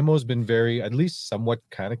find that Nimmo's been very, at least somewhat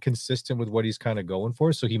kind of consistent with what he's kind of going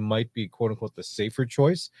for. So he might be, quote-unquote, the safer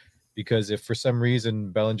choice. Because if for some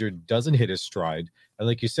reason Bellinger doesn't hit his stride, and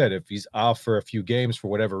like you said, if he's off for a few games for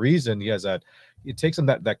whatever reason, he has it takes him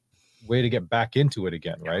that way to get back into it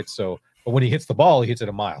again, right? So, but when he hits the ball, he hits it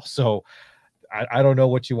a mile. So I don't know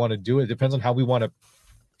what you want to do. It depends on how we want to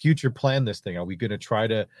future plan this thing. Are we going to try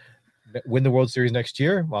to win the World Series next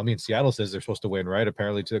year? Well, I mean, Seattle says they're supposed to win, right?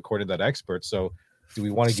 Apparently, according to that expert. So do we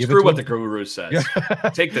want to give it to what the guru says? Yeah.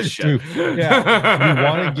 Take this shit. Do we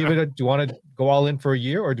want to give it do you want to go all in for a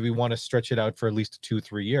year, or do we want to stretch it out for at least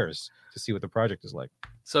 2-3 years to see what the project is like?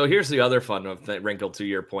 So here's the other fun wrinkle to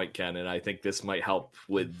your point, Ken, and I think this might help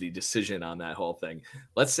with the decision on that whole thing.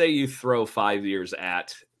 Let's say you throw 5 years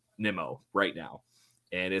at Nimmo right now,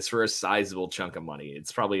 and it's for a sizable chunk of money.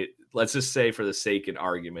 It's probably, let's just say for the sake of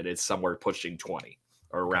argument, it's somewhere pushing 20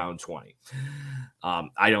 or around 20.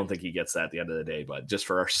 I don't think he gets that at the end of the day, but just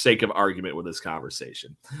for our sake of argument with this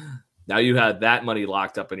conversation. Now you have that money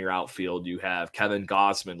locked up in your outfield. You have Kevin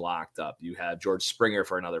Gausman locked up. You have George Springer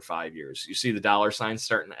for another 5 years. You see the dollar signs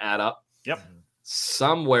starting to add up? Yep.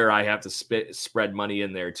 Somewhere I have to spread money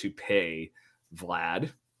in there to pay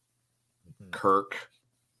Vlad, Kirk,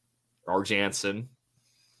 or Jansen.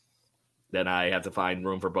 Then I have to find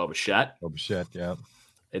room for Bo Bichette. Yeah.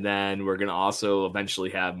 And then we're going to also eventually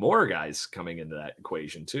have more guys coming into that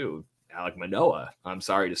equation too. Alek Manoah, I'm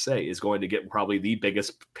sorry to say, is going to get probably the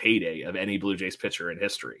biggest payday of any Blue Jays pitcher in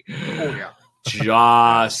history. Oh yeah.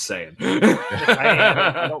 Just saying.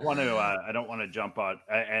 I don't want to jump on,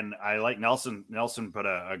 and I like Nelson. Nelson put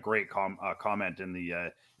a great comment in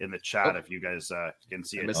the chat. If you guys can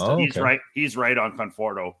see it, he's right. He's right on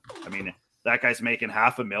Conforto. I mean, that guy's making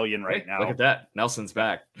 $500,000 right now. Look at that. Nelson's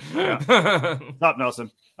back. Yeah. Stop,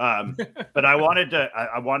 Nelson. But I wanted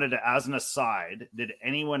to, as an aside, did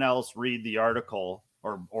anyone else read the article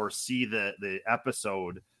or see the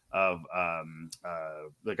episode of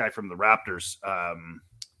the guy from the Raptors,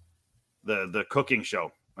 the cooking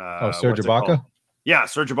show? Serge Ibaka? Yeah,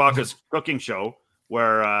 Serge Ibaka's cooking show,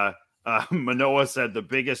 where Manoah said the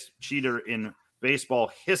biggest cheater in baseball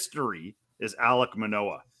history is Alek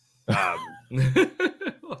Manoah.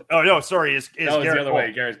 Oh no, sorry, it's Garrett the other Cole.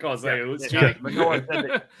 way. Garrett Cole saying who's cheating.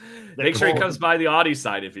 Make sure he comes by the Audi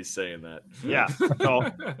side if he's saying that. Yeah, so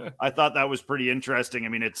I thought that was pretty interesting. I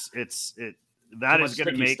mean, that is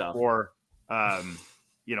going to make stuff for a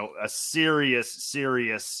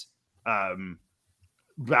serious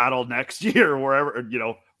battle next year, wherever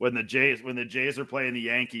when the Jays are playing the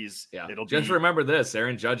Yankees. Yeah, remember this: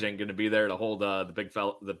 Aaron Judge ain't going to be there to hold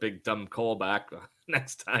the big dumb Cole back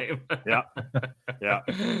next time. Yeah.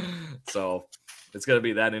 So it's going to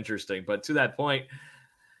be that interesting. But to that point,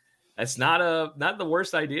 that's not the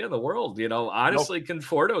worst idea in the world. Honestly, nope.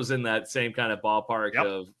 Conforto's in that same kind of ballpark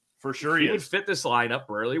of for sure. He would fit this lineup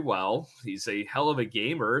really well. He's a hell of a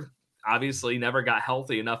gamer. Obviously, never got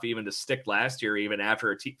healthy enough even to stick last year, even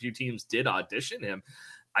after a few teams did audition him.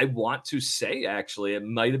 I want to say, actually, it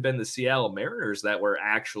might have been the Seattle Mariners that were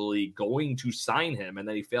actually going to sign him, and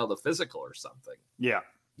then he failed a physical or something. Yeah.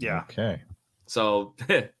 Okay. So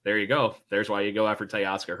there you go. There's why you go after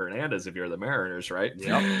Teoscar Hernandez if you're the Mariners, right?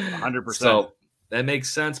 Yeah, 100%. So that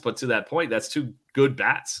makes sense. But to that point, that's two good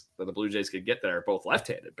bats that the Blue Jays could get that are both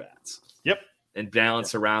left-handed bats. Yep. And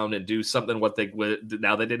balance around and do something what they would.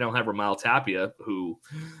 Now they don't have Ramal Tapia, who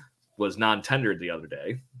was non-tendered the other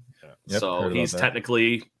day. Yep, so he's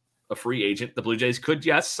technically a free agent. The Blue Jays could,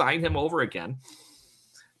 yes, sign him over again.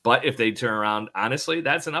 But if they turn around, honestly,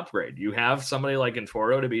 that's an upgrade. You have somebody like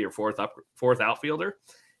Conforto to be your fourth outfielder.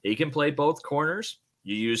 He can play both corners.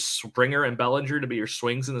 You use Springer and Bellinger to be your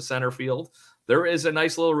swings in the center field. There is a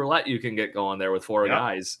nice little roulette you can get going there with four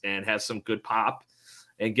guys and have some good pop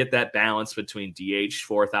and get that balance between DH,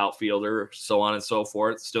 fourth outfielder, so on and so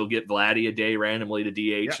forth. Still get Vladdy a day randomly to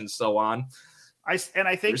DH and so on. I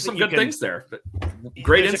think there's some good things there. But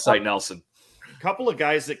great insight, Nelson. A couple of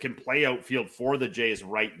guys that can play outfield for the Jays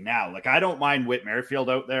right now. Like, I don't mind Whit Merrifield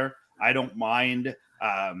out there. I don't mind.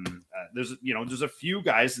 There's a few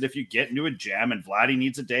guys that if you get into a jam and Vladdy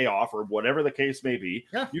needs a day off or whatever the case may be,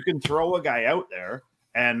 you can throw a guy out there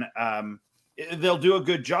and they'll do a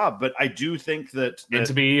good job. But I do think that and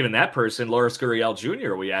to be even that person, Lourdes Gurriel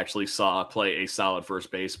Jr., we actually saw play a solid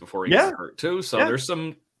first base before he got hurt too. So there's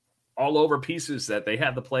some all over pieces that they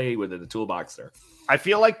had to play with in the toolbox there. I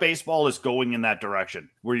feel like baseball is going in that direction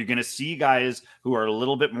where you're going to see guys who are a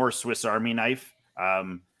little bit more Swiss Army knife,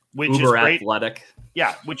 which Uber is great. Athletic.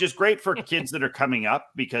 Yeah, which is great for kids that are coming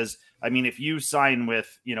up because, I mean, if you sign with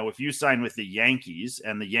the Yankees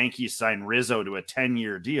and the Yankees sign Rizzo to a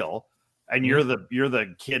 10-year deal and you're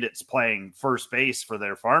the kid that's playing first base for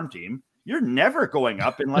their farm team, you're never going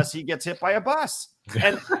up unless he gets hit by a bus.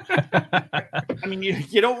 And I mean,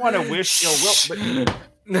 you don't want to wish ill will, but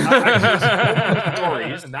I've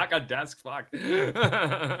heard so knock on desk. Fuck.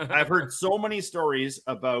 I've heard so many stories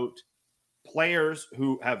about players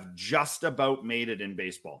who have just about made it in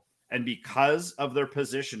baseball, and because of their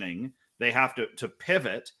positioning, they have to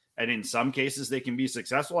pivot. And in some cases, they can be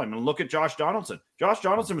successful. I mean, look at Josh Donaldson. Josh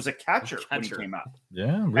Donaldson was a catcher when he came up.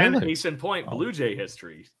 Yeah, really. And case in point, Blue Jay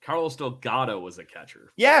history. Carlos Delgado was a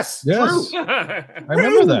catcher. Yes. True. I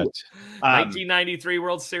remember that. 1993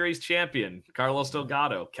 World Series champion, Carlos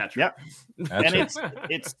Delgado, catcher. Yep. And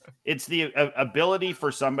it's the ability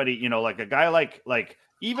for somebody, like a guy like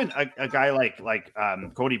even a guy like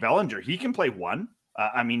Cody Bellinger. He can play one.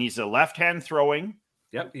 I mean, he's a left-hand throwing.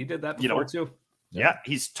 Yep, he did that before too. Yeah,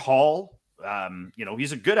 he's tall.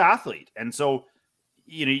 He's a good athlete, and so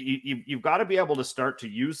you've got to be able to start to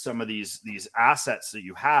use some of these assets that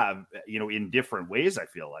you have, in different ways. I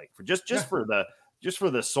feel like for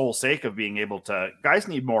the sole sake of being able to, guys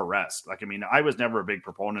need more rest. Like, I mean, I was never a big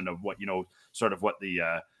proponent of what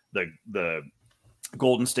the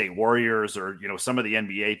Golden State Warriors or some of the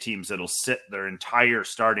NBA teams that'll sit their entire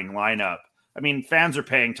starting lineup. I mean, fans are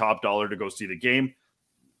paying top dollar to go see the game.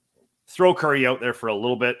 Throw Curry out there for a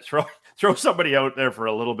little bit. Throw somebody out there for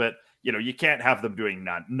a little bit. You can't have them doing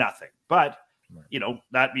nothing. But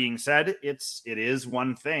that being said, it is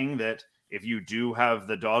one thing that if you do have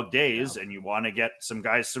the dog days and you want to get some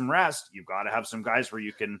guys some rest, you've got to have some guys where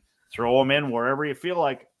you can throw them in wherever you feel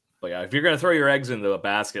like. But yeah, if you're going to throw your eggs into a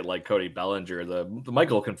basket like Cody Bellinger, the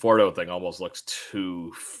Michael Conforto thing almost looks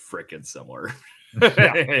too freaking similar.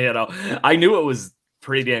 I knew it was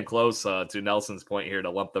pretty damn close to Nelson's point here to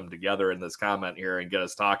lump them together in this comment here and get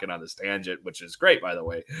us talking on this tangent, which is great, by the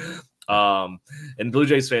way. And Blue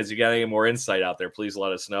Jays fans, you got any more insight out there, please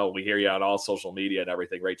let us know. We hear you on all social media and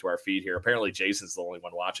everything right to our feed here. Apparently Jason's the only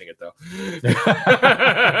one watching it though.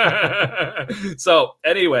 So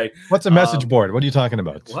anyway, what's a message board? What are you talking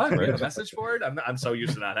about? What? Right? A message board? I'm so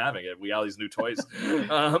used to not having it. We got all these new toys. In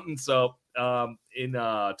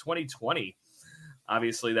 2020,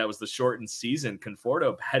 obviously, that was the shortened season.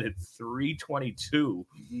 Conforto batted .322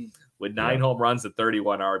 with 9 home runs and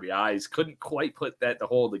 31 RBIs. Couldn't quite put that to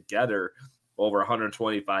hold together over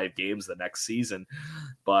 125 games the next season,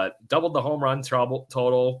 but doubled the home run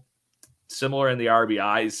total, similar in the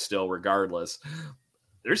RBIs still, regardless.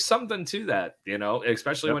 There's something to that,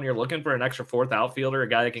 especially when you're looking for an extra fourth outfielder, a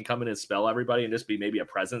guy that can come in and spell everybody and just be maybe a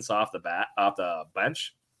presence off the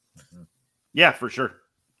bench. Yeah, for sure.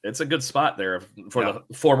 It's a good spot there for the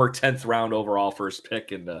former 10th round overall first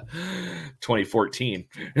pick in 2014.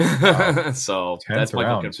 Wow. So that's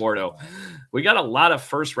Michael Conforto. We got a lot of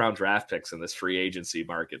first round draft picks in this free agency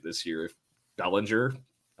market this year. Bellinger,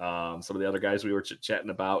 some of the other guys we were chatting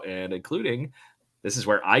about, and including, this is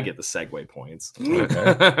where I get the segue points.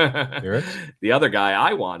 Okay. The other guy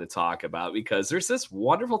I want to talk about, because there's this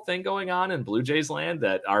wonderful thing going on in Blue Jays land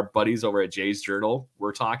that our buddies over at Jays Journal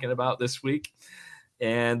were talking about this week.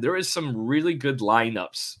 And there is some really good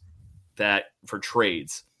lineups for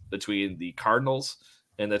trades between the Cardinals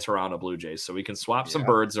in the Toronto Blue Jays. So we can swap some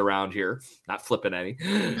birds around here, not flipping any.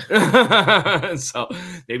 So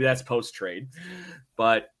maybe that's post-trade.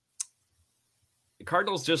 But the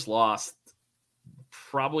Cardinals just lost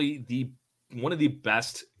probably one of the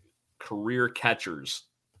best career catchers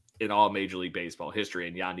in all Major League Baseball history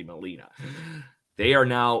in Yandy Molina. They are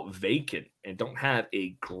now vacant and don't have a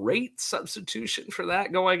great substitution for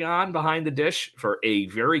that going on behind the dish for a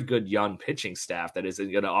very good young pitching staff that is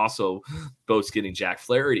going to also boast getting Jack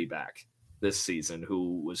Flaherty back this season,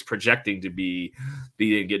 who was projecting to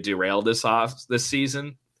get derailed this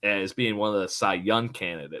season as being one of the Cy Young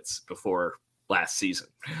candidates before last season.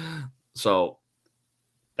 So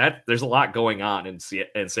there's a lot going on in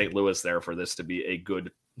St. Louis there for this to be a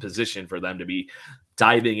good position for them to be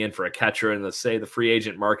diving in for a catcher, and to say the free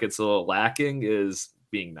agent market's a little lacking is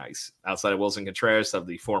being nice. Outside of Wilson Contreras, of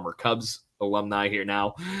the former Cubs alumni here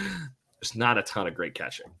now, there's not a ton of great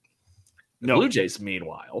catching. The Blue Jays,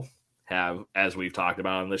 meanwhile, have, as we've talked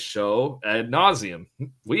about on this show ad nauseum,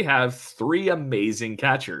 we have 3 amazing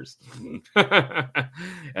catchers. And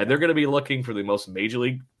they're going to be looking for the most major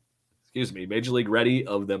league ready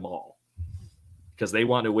of them all, because they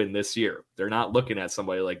want to win this year. They're not looking at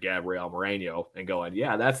somebody like Gabriel Moreno and going,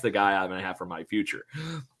 yeah, that's the guy I'm going to have for my future.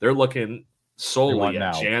 They're looking solely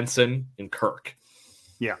at Jansen and Kirk.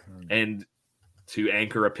 Yeah. And to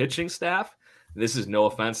anchor a pitching staff, this is no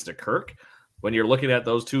offense to Kirk, when you're looking at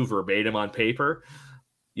those two verbatim on paper,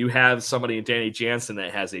 you have somebody in Danny Jansen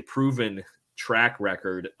that has a proven track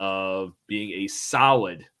record of being a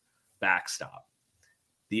solid backstop.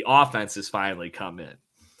 The offense has finally come in,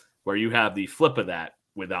 where you have the flip of that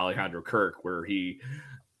with Alejandro Kirk, where he,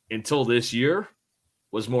 until this year,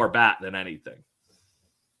 was more bat than anything.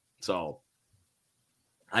 So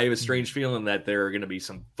I have a strange feeling that there are going to be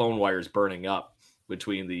some phone wires burning up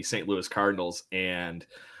between the St. Louis Cardinals and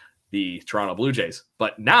the Toronto Blue Jays.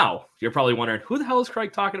 But now you're probably wondering, who the hell is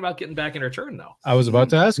Craig talking about getting back in return, though? I was about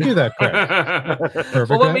to ask you that, Craig.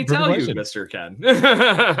 Well, let me tell you, Mr. Ken.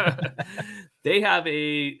 They have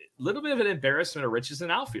a little bit of an embarrassment of riches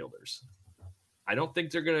in outfielders. I don't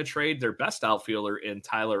think they're going to trade their best outfielder in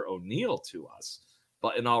Tyler O'Neill to us.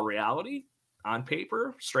 But in all reality, on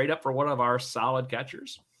paper, straight up for one of our solid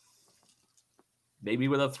catchers, maybe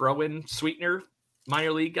with a throw-in sweetener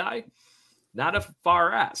minor league guy, not a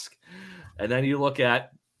far ask. And then you look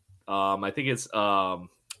at, I think it's, I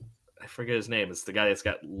forget his name. It's the guy that's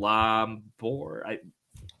got Lombor.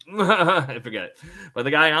 I forget it. But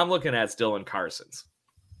the guy I'm looking at is Dylan Carson's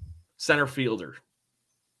center fielder.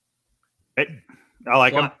 I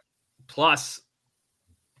like him. Plus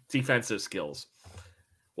defensive skills.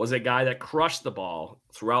 Was a guy that crushed the ball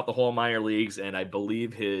throughout the whole minor leagues. And I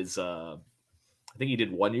believe I think he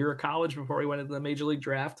did 1 year of college before he went into the major league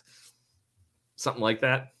draft. Something like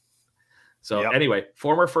that. So Anyway,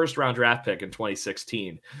 former first round draft pick in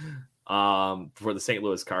 2016 for the St.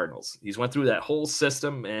 Louis Cardinals. He's went through that whole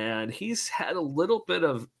system, and he's had a little bit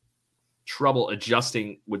of trouble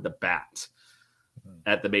adjusting with the bat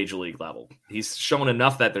at the major league level. He's shown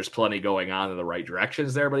enough that there's plenty going on in the right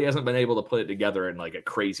directions there, but he hasn't been able to put it together in like a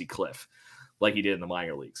crazy cliff like he did in the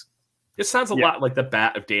minor leagues. It sounds a lot like the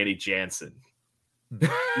bat of Danny Jansen.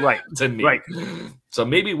 Right. To me. Right. So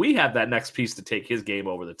maybe we have that next piece to take his game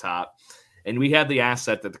over the top, and we have the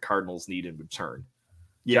asset that the Cardinals need in return.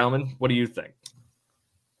 Gentlemen, what do you think?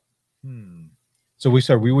 So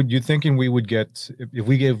you're thinking we would get, if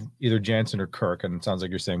we give either Jansen or Kirk, and it sounds like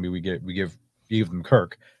you're saying we give them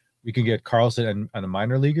Kirk, we can get Carlson and a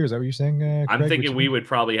minor leaguer. Is that what you're saying? Craig? I'm thinking we would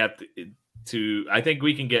probably have to. I think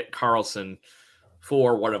we can get Carlson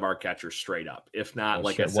for one of our catchers straight up. If not,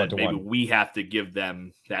 like I said, maybe we have to give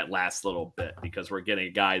them that last little bit, because we're getting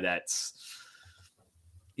a guy that's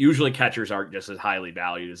usually, catchers aren't just as highly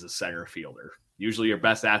valued as a center fielder. Usually your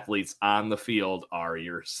best athletes on the field are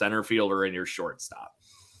your center fielder and your shortstop.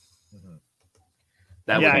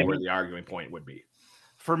 That would be where the arguing point would be.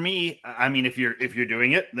 For me, I mean, if you're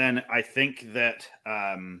doing it, then I think that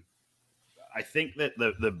the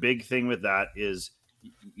big thing with that is,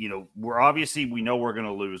 we know we're going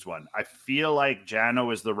to lose one. I feel like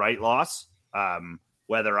Jano is the right loss.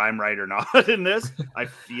 Whether I'm right or not in this, I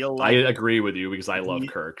feel like I agree with you, because I love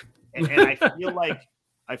Kirk, and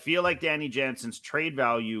I feel like Danny Jansen's trade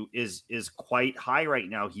value is quite high right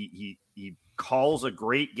now. He calls a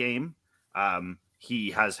great game.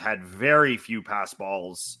 He has had very few pass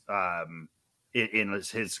balls in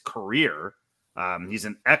his career. He's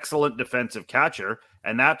an excellent defensive catcher,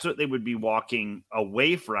 and that's what they would be walking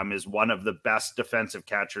away from, is one of the best defensive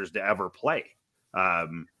catchers to ever play.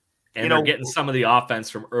 And they're getting some of the offense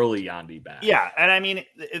from early Yandy back. Yeah, and I mean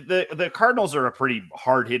the Cardinals are a pretty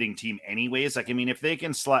hard hitting team, anyways. Like I mean, if they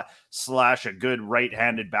can slash a good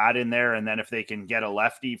right-handed bat in there, and then if they can get a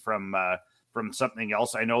lefty from something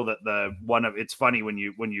else, I know that it's funny when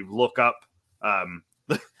you look up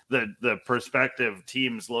the prospective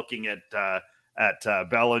teams looking at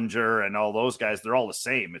Bellinger and all those guys, they're all the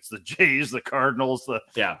same. It's the Jays, the Cardinals,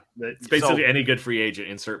 it's basically any good free agent,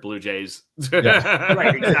 insert Blue Jays. Yeah.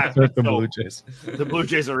 Right, exactly. The Blue Jays. The Blue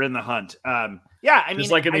Jays are in the hunt. I mean,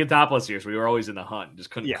 just like in the Anthopoulos years, we were always in the hunt, just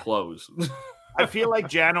couldn't close. I feel like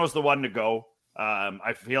Jano's the one to go.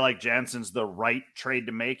 I feel like Jansen's the right trade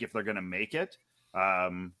to make if they're going to make it.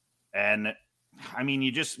 And I mean,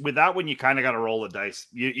 you just with that one, you kind of got to roll the dice.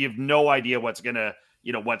 You have no idea what's going to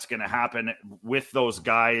happen with those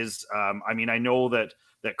guys. I mean, I know that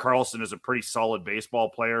Carlson is a pretty solid baseball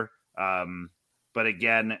player. But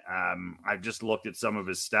again, I've just looked at some of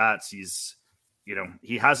his stats. He's,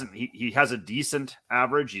 he has a decent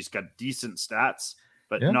average. He's got decent stats,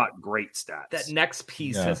 but not great stats. That next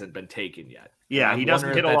piece hasn't been taken yet. Yeah, he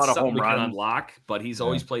doesn't hit a lot of home runs. Can unlock, but he's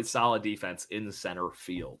always played solid defense in the center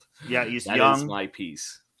field. Yeah, he's young. That is my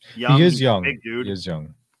piece. Young, he is young. Big dude. He is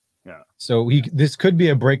young. Yeah. So this could be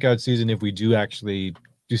a breakout season if we do actually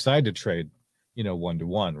decide to trade,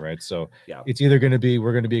 1-to-1, right? So it's either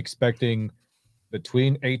we're going to be expecting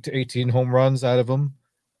between 8 to 18 home runs out of him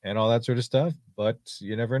and all that sort of stuff. But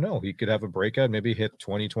you never know. He could have a breakout, maybe hit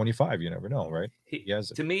 20, 25. You never know, right?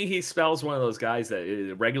 To me, he spells one of those guys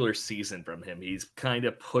that regular season from him, he's kind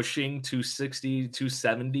of pushing 260,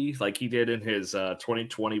 270 like he did in his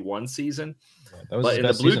 2021 season. But in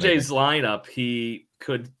the Blue Jays lineup,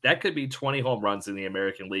 that could be 20 home runs in the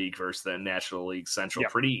American League versus the National League Central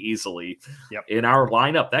pretty easily. Yep. In our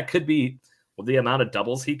lineup, that could be the amount of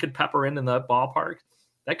doubles he could pepper in the ballpark.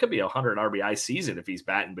 That could be a 100 RBI season if he's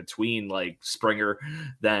batting between like Springer,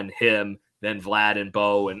 then him, then Vlad and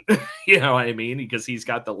Bo, and you know what I mean? Because he's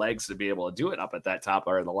got the legs to be able to do it up at that top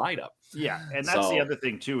part of the lineup. Yeah, and that's the other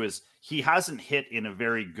thing too is he hasn't hit in a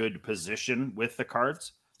very good position with the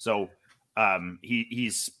Cards. So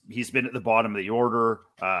he's been at the bottom of the order.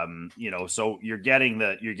 So you're getting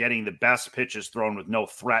the best pitches thrown with no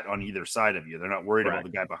threat on either side of you. They're not worried about the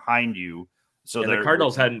guy behind you. So the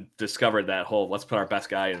Cardinals hadn't discovered that whole let's put our best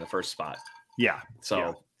guy in the first spot. Yeah.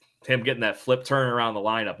 So him getting that flip turn around the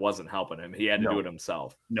lineup wasn't helping him. He had to do it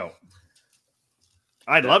himself. No.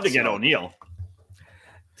 I'd love to get O'Neill.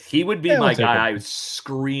 He would be my guy I would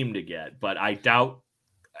scream to get, but I doubt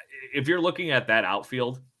if you're looking at that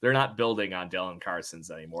outfield, they're not building on Dylan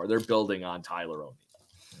Carson's anymore. They're building on Tyler O'Neill.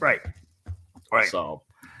 Right. So,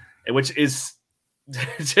 which is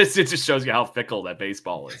it just shows you how fickle that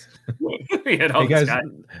baseball is. Hey guys,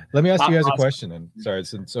 let me ask you guys a question. And sorry,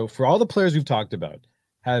 so for all the players we've talked about,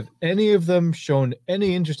 have any of them shown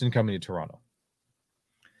any interest in coming to Toronto?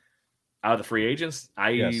 Out of the free agents,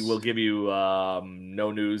 I will give you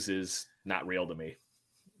no news is not real to me.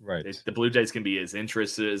 Right. The Blue Jays can be as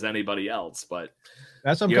interested as anybody else, but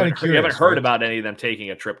that's what I'm kind of curious. You haven't heard about any of them taking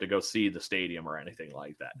a trip to go see the stadium or anything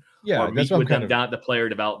like that. Yeah, or that's meet with them down at the Player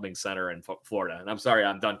Development Center in Florida. And I'm sorry,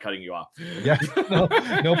 I'm done cutting you off. Yeah,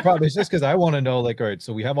 no problem. It's just because I want to know, like, all right,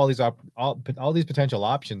 so we have all these all these potential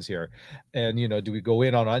options here, and do we go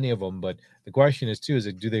in on any of them? But the question is too,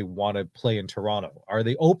 do they want to play in Toronto? Are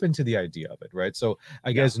they open to the idea of it? Right. So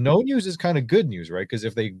I guess no news is kind of good news, right? Because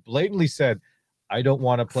if they blatantly said, I don't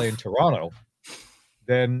want to play in Toronto,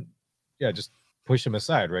 then just push them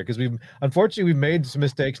aside, right? Because we've made some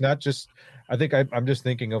mistakes. Not just, I think I'm just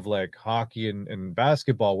thinking of like hockey and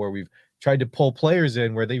basketball where we've tried to pull players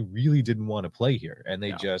in where they really didn't want to play here and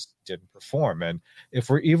they just didn't perform. And if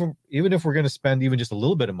we're even if we're going to spend even just a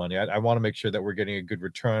little bit of money, I want to make sure that we're getting a good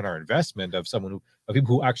return on our investment of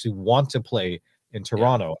people who actually want to play in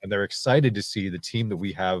Toronto and they're excited to see the team that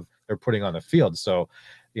we have they're putting on the field. So,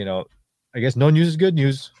 I guess no news is good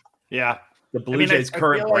news. Yeah. The Blue Jays'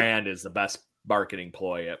 current brand is the best marketing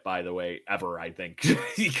ploy, by the way, ever, I think,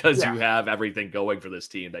 because you have everything going for this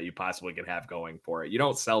team that you possibly can have going for it. You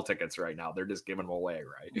don't sell tickets right now. They're just giving them away,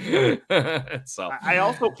 right? So I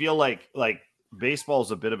also feel like baseball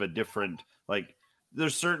is a bit of a different, like there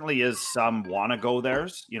certainly is some want to go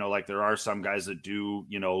there's, like there are some guys that do,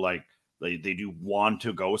 like they do want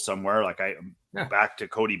to go somewhere. Like back to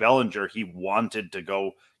Cody Bellinger, he wanted to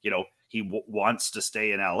go, he wants to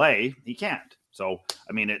stay in LA. He can't. So,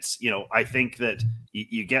 I mean, it's, I think that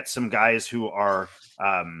you get some guys who are,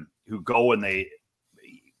 who go and I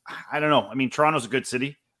don't know. I mean, Toronto's a good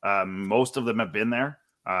city. Most of them have been there.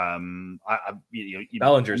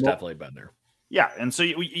 Bellinger's definitely been there. Yeah. And so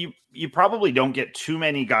you probably don't get too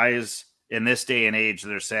many guys in this day and age,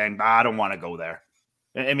 they're saying, I don't want to go there.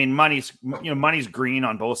 I mean, money's green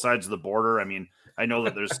on both sides of the border. I mean, I know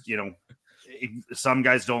that there's, some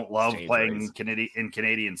guys don't love playing in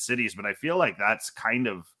Canadian cities, but I feel like that's kind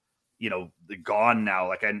of, gone now.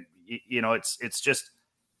 Like, it's just,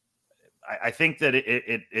 I think that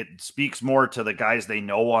it speaks more to the guys they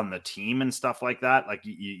know on the team and stuff like that. Like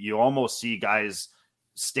you almost see guys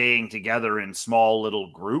staying together in small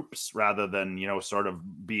little groups rather than, sort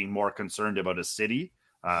of being more concerned about a city.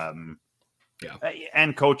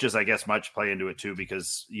 And coaches, I guess, much play into it too,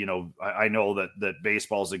 because, I know that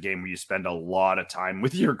baseball is a game where you spend a lot of time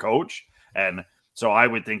with your coach. And so I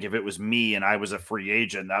would think if it was me and I was a free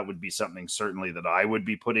agent, that would be something certainly that I would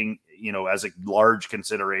be putting, as a large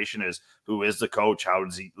consideration, is who is the coach? How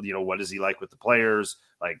does he, what is he like with the players?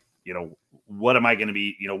 Like, what am I going to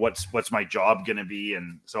be, what's my job going to be?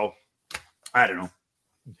 And so I don't know.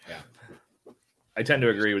 Yeah. I tend to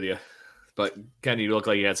agree with you. But Ken, you look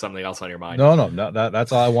like you had something else on your mind. No,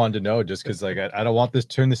 that's all I wanted to know. Just because, like, I don't want this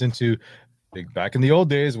turn this into back in the old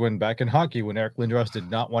days back in hockey when Eric Lindros did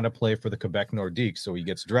not want to play for the Quebec Nordiques, so he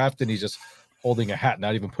gets drafted and he's just holding a hat,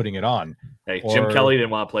 not even putting it on. Hey, Jim Kelly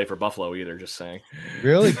didn't want to play for Buffalo either. Just saying.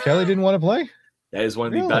 Really, Kelly didn't want to play? That is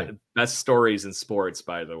one of the best stories in sports,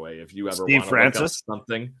 by the way. If you ever Steve want to Francis. look up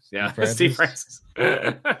something, Steve Francis.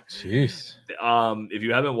 Jeez. If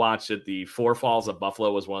you haven't watched it, the Four Falls of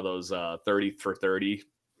Buffalo was one of those 30 for 30.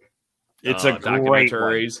 It's a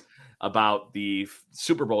documentaries about the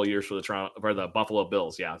Super Bowl years for the Buffalo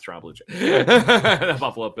Bills. Yeah, Toronto Blue Jays. The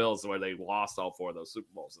Buffalo Bills, where they lost all 4 of those Super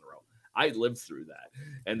Bowls in a row. I lived through that.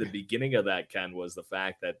 And the beginning of that, Ken, was the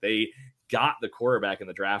fact that they got the quarterback in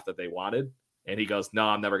the draft that they wanted. And he goes, no,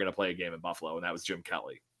 I'm never going to play a game in Buffalo. And that was Jim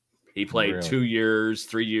Kelly. He played 3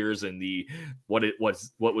 years in the what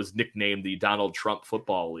was nicknamed the Donald Trump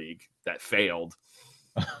Football League that failed.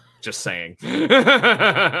 Just saying.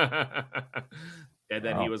 And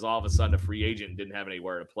then he was all of a sudden a free agent and didn't have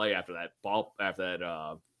anywhere to play after that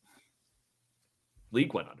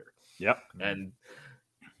league went under. Yep. And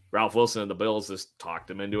Ralph Wilson and the Bills just talked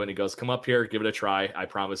him into it. And he goes, come up here, give it a try. I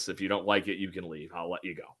promise if you don't like it, you can leave. I'll let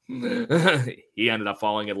you go. He ended up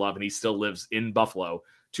falling in love, and he still lives in Buffalo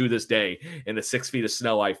to this day in the 6 feet of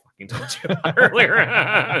snow I fucking told you about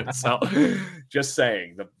earlier. So just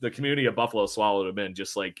saying, the community of Buffalo swallowed him in,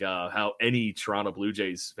 just like how any Toronto Blue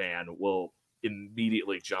Jays fan will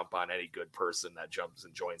immediately jump on any good person that jumps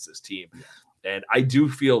and joins this team. And I do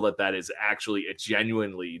feel that is actually a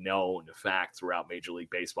genuinely known fact throughout Major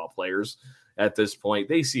League Baseball players at this point.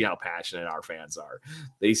 They see how passionate our fans are.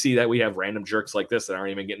 They see that we have random jerks like this that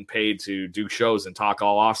aren't even getting paid to do shows and talk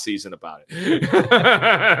all off season about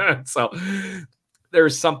it. So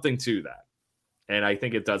there's something to that. And I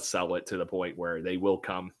think it does sell it to the point where they will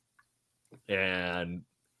come and,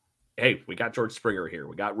 hey, we got George Springer here.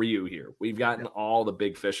 We got Ryu here. We've gotten all the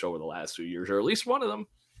big fish over the last few years, or at least one of them.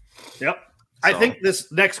 Yep. I think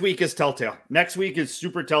this next week is telltale. Next week is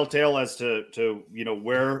super telltale as to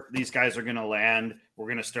where these guys are going to land. We're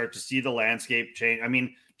going to start to see the landscape change. I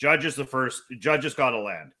mean, Judge is the first. Judge has got to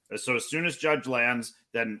land. So as soon as Judge lands,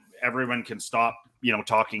 then everyone can stop,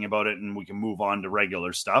 talking about it, and we can move on to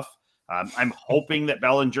regular stuff. I'm hoping that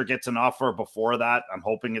Bellinger gets an offer before that. I'm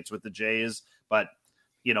hoping it's with the Jays, but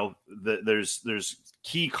there's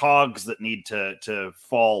key cogs that need to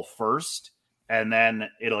fall first. And then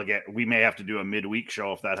we may have to do a midweek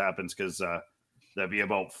show if that happens, because that'd be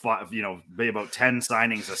about 10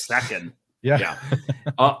 signings a second. Yeah.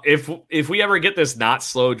 If we ever get this not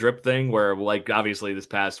slow drip thing where, like, obviously this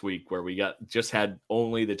past week where we had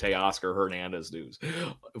only the Teoscar Hernandez news,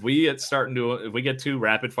 if we get 2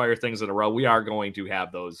 rapid fire things in a row, we are going to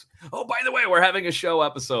have those. Oh, by the way, we're having a show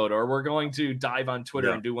episode, or we're going to dive on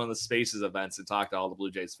Twitter and do one of the Spaces events and talk to all the Blue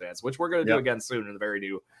Jays fans, which we're going to do again soon in the very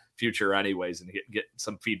new future anyways, and get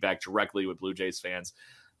some feedback directly with Blue Jays fans.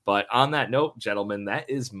 But on that note, gentlemen, that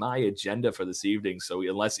is my agenda for this evening. So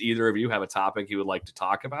unless either of you have a topic you would like to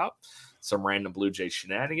talk about, some random Blue Jay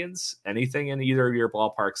shenanigans, anything in either of your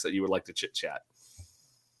ballparks that you would like to chit chat.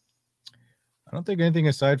 I don't think anything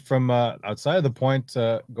aside from outside of the point,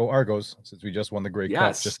 go Argos, since we just won the Grey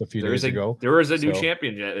Cup just a few days ago. There was a new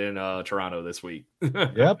champion in Toronto this week.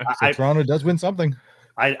 Yep. So Toronto does win something.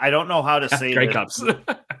 I don't know how to say Grey this. Cups.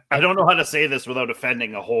 I don't know how to say this without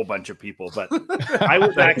offending a whole bunch of people, but I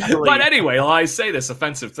was actually. But anyway, I say this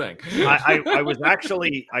offensive thing. I was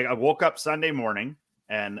actually. I woke up Sunday morning,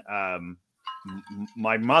 and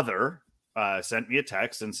my mother sent me a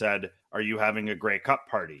text and said, "Are you having a Grey Cup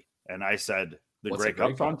party?" And I said, The Grey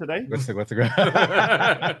Cup's on today? What's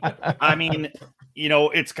the I mean, you know,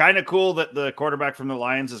 it's kind of cool that the quarterback from the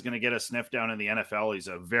Lions is going to get a sniff down in the NFL. He's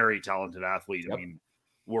a very talented athlete. Yep. I mean,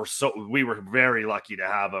 we were very lucky to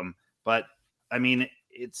have him. But I mean,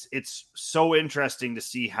 it's so interesting to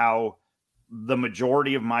see how the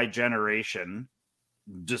majority of my generation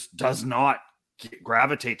just does not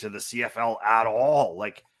gravitate to the CFL at all.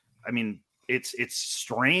 Like, I mean, it's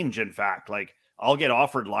strange. In fact, like I'll get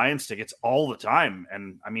offered Lions tickets all the time.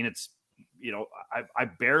 And I mean, it's, you know, I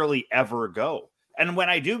barely ever go. And when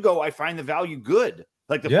I do go, I find the value good.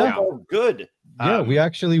 Like the football good. Yeah, we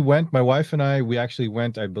actually went, my wife and I,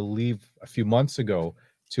 I believe a few months ago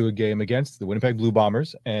to a game against the Winnipeg Blue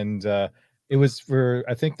Bombers. And it was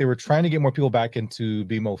I think they were trying to get more people back into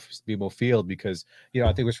BMO Field because, you know, I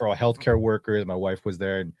think it was for all healthcare workers. My wife was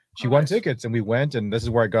there and she won tickets and we went, and this is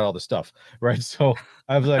where I got all the stuff, right? So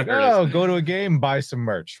I was like, go to a game, buy some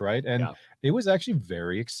merch, right? And it was actually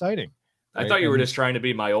very exciting. Right? I thought you were just trying to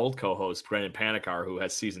be my old co-host, Brendan Panikar, who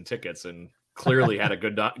has season tickets and clearly had a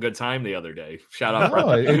good time the other day. Shout out.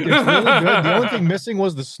 No, it's really good. The only thing missing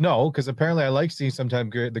was the snow, because apparently I like seeing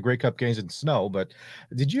sometimes the Grey Cup games in snow. But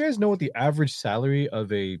did you guys know what the average salary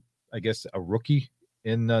of a rookie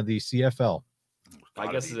in the CFL? I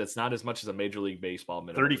guess it's not as much as a Major League Baseball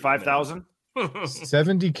minimum. 35,000,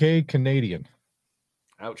 $70K Canadian.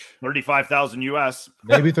 Ouch. 35,000 US.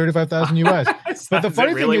 Maybe 35,000 US. But the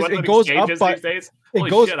funny thing is, it goes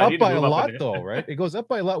up by a lot, though, right? It goes up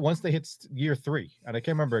by a lot once they hit year 3, and I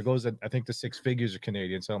can't remember. It goes, I think, to 6 figures of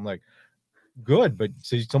Canadian. So I'm like, good, but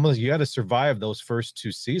so you got to survive those first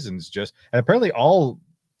 2 seasons. And apparently, all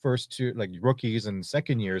first 2, like rookies and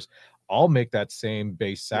second years, all make that same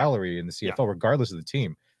base salary in the CFL, regardless of the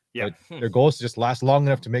team. Yeah, but their goal is to just last long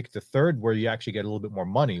enough to make it to third, where you actually get a little bit more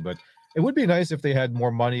money, but. It would be nice if they had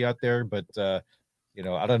more money out there, but you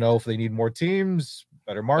know, I don't know if they need more teams,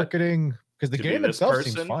 better marketing, because the game itself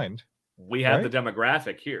seems fine. We have the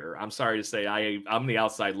demographic here. I'm sorry to say, I'm the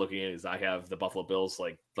outside looking in. As I have the Buffalo Bills,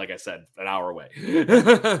 like I said, an hour away.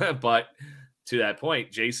 But to that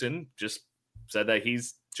point, Jason just said that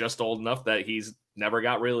he's just old enough that he's never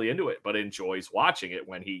got really into it, but enjoys watching it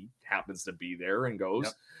when he happens to be there and goes.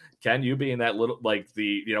 Yep. Ken, you being that little, like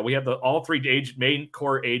we have all 3 main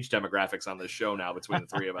core age demographics on this show now between the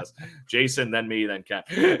 3 of us, Jason, then me, then Ken.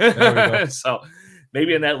 So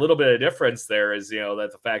maybe in that little bit of difference there is, that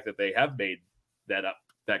the fact that they have made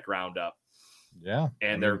that ground up. Yeah.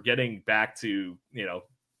 And they're getting back to,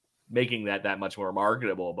 making that much more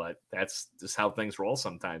marketable, but that's just how things roll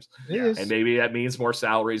sometimes. And maybe that means more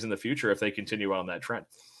salaries in the future if they continue on that trend.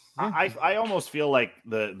 I almost feel like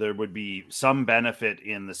there would be some benefit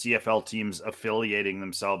in the CFL teams affiliating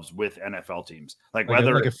themselves with NFL teams, like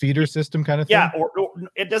whether like a feeder system kind of thing. Yeah, or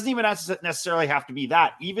it doesn't even necessarily have to be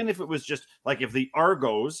that. Even if it was just like if the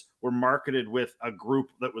Argos were marketed with a group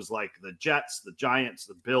that was like the Jets, the Giants,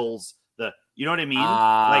 the Bills, you know what I mean?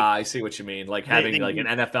 I see what you mean. Like having an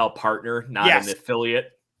NFL partner, not an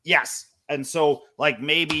affiliate. Yes, and so like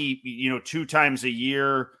maybe 2 times a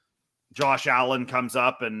year. Josh Allen comes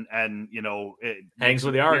up and hangs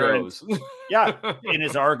with the Argos. In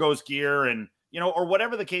his Argos gear and, or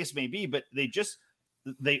whatever the case may be. But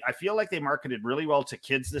I feel like they marketed really well to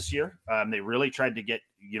kids this year. They really tried to get,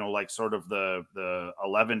 sort of the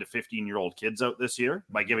 11 to 15-year-old kids out this year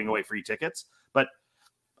by giving away free tickets. But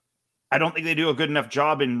I don't think they do a good enough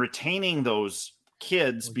job in retaining those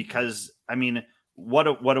kids because, I mean, what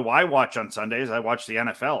do I watch on Sundays? I watch the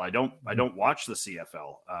NFL. I don't watch the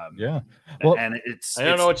CFL. Well, and I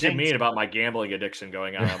don't know what you mean about my gambling addiction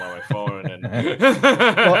going on my phone. And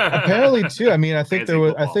well, apparently too. I mean, I think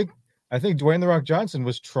I think Dwayne The Rock Johnson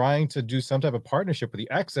was trying to do some type of partnership with the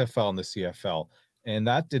XFL and the CFL, and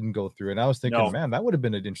that didn't go through. And I was thinking, man, that would have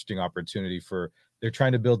been an interesting opportunity they're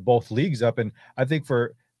trying to build both leagues up. And I think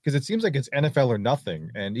because it seems like it's NFL or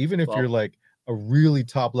nothing. And even if you're like a really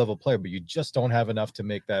top level player, but you just don't have enough to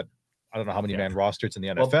make that, I don't know how many man roster it's in the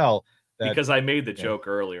NFL. Because I made the joke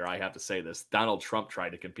earlier, I have to say this. Donald Trump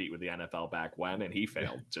tried to compete with the NFL back when, and he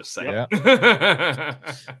failed. Just saying. Yeah.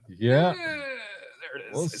 There it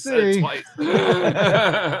is. We'll see. Twice.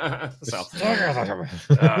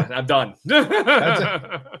 I'm done.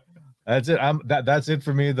 That's it. That's it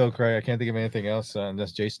for me, though, Craig. I can't think of anything else.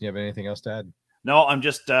 Unless Jason, you have anything else to add? No, I'm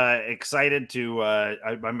just excited to.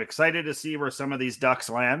 I'm excited to see where some of these Ducks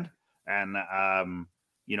land, and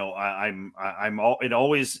It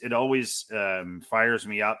always fires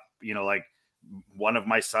me up. Like one of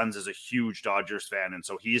my sons is a huge Dodgers fan, and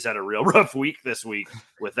so he's had a real rough week this week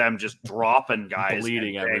with them just dropping guys,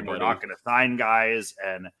 bleeding and everybody. We're not going to sign guys,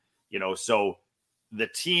 and so the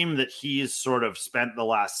team that he's sort of spent the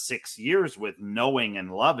last 6 years with knowing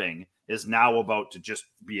and loving is now about to just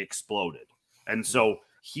be exploded. And so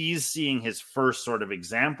he's seeing his first sort of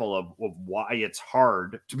example of why it's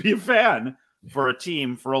hard to be a fan for a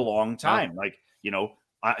team for a long time. Like,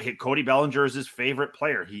 Cody Bellinger is his favorite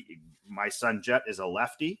player. My son Jet is a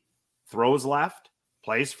lefty, throws left,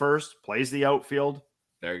 plays first, plays the outfield.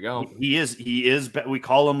 There you go. He is, we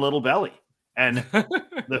call him Little Belly. And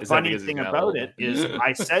the funny thing about it is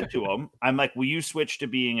I said to him, I'm like, will you switch to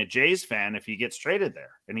being a Jays fan if he gets traded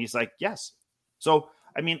there? And he's like, yes. So,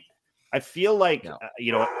 I mean, I feel like,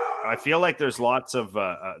 I feel like there's lots of,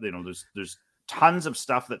 there's tons of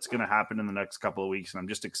stuff that's going to happen in the next couple of weeks. And I'm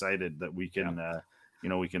just excited that we can,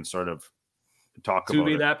 we can sort of talk about it. To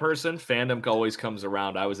be that person, fandom always comes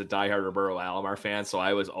around. I was a diehard Roberto Alomar fan, so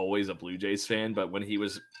I was always a Blue Jays fan. But when he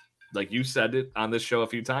was, like you said it on this show a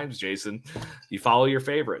few times, Jason, you follow your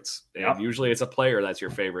favorites. And usually it's a player that's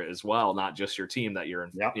your favorite as well, not just your team that you're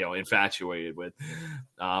infatuated with.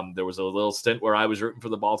 There was a little stint where I was rooting for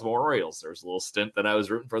the Baltimore Orioles. There was a little stint that I was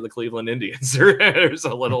rooting for the Cleveland Indians. There's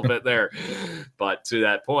a little bit there. But to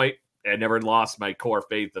that point, I never lost my core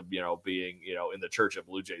faith of, being, in the Church of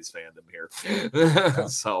Blue Jays fandom here.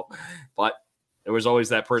 So, but there was always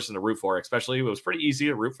that person to root for, especially it was pretty easy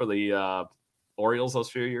to root for the Orioles those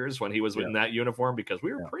few years when he was in that uniform, because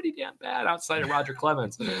we were pretty damn bad outside of Roger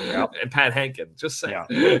Clemens and Pat Henkin, just saying.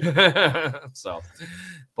 So,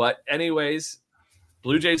 but anyways,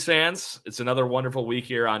 Blue Jays fans, it's another wonderful week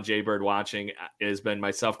here on Jay Bird Watching. It has been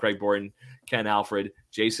myself, Craig Borden, Ken Alfred,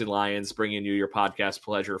 Jason Lyons, bringing you your podcast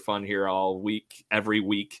pleasure fun here all week, every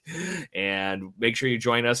week. And make sure you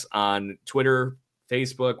join us on Twitter,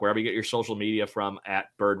 Facebook, wherever you get your social media from, at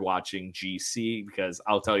BirdWatchingGC, because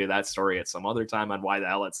I'll tell you that story at some other time on why the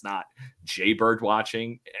hell it's not Jay Bird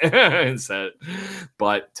Watching instead.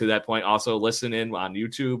 But to that point, also listen in on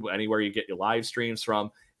YouTube, anywhere you get your live streams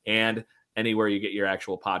from, and anywhere you get your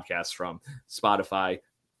actual podcasts from, Spotify,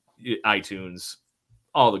 iTunes,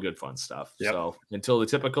 all the good fun stuff. So until the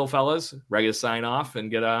typical fellas, ready to sign off and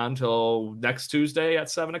get on till next Tuesday at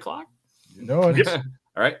 7:00. All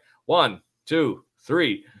right. 1, 2,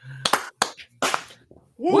 3.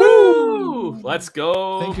 Woo! Let's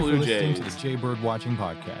go. Thank you Blue for Jays. listening to the Jay Bird Watching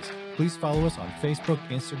Podcast. Please follow us on Facebook,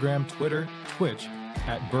 Instagram, Twitter, Twitch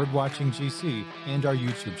at BirdWatchingGC, and our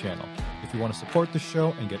YouTube channel. If you want to support the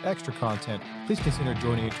show and get extra content, please consider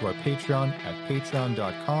joining to our Patreon at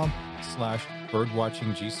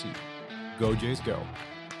patreon.com/BirdWatchingGC. Go Jays, go.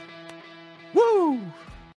 Woo!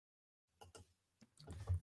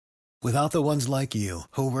 Without the ones like you,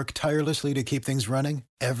 who work tirelessly to keep things running,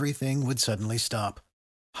 everything would suddenly stop.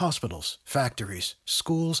 Hospitals, factories,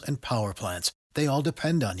 schools, and power plants, they all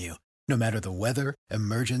depend on you. No matter the weather,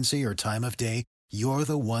 emergency, or time of day, you're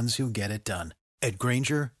the ones who get it done. At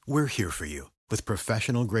Grainger, we're here for you with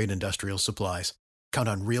professional-grade industrial supplies. Count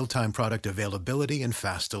on real-time product availability and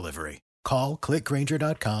fast delivery. Call, click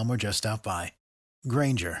Grainger.com, or just stop by.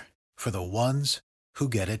 Grainger, for the ones who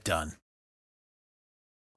get it done.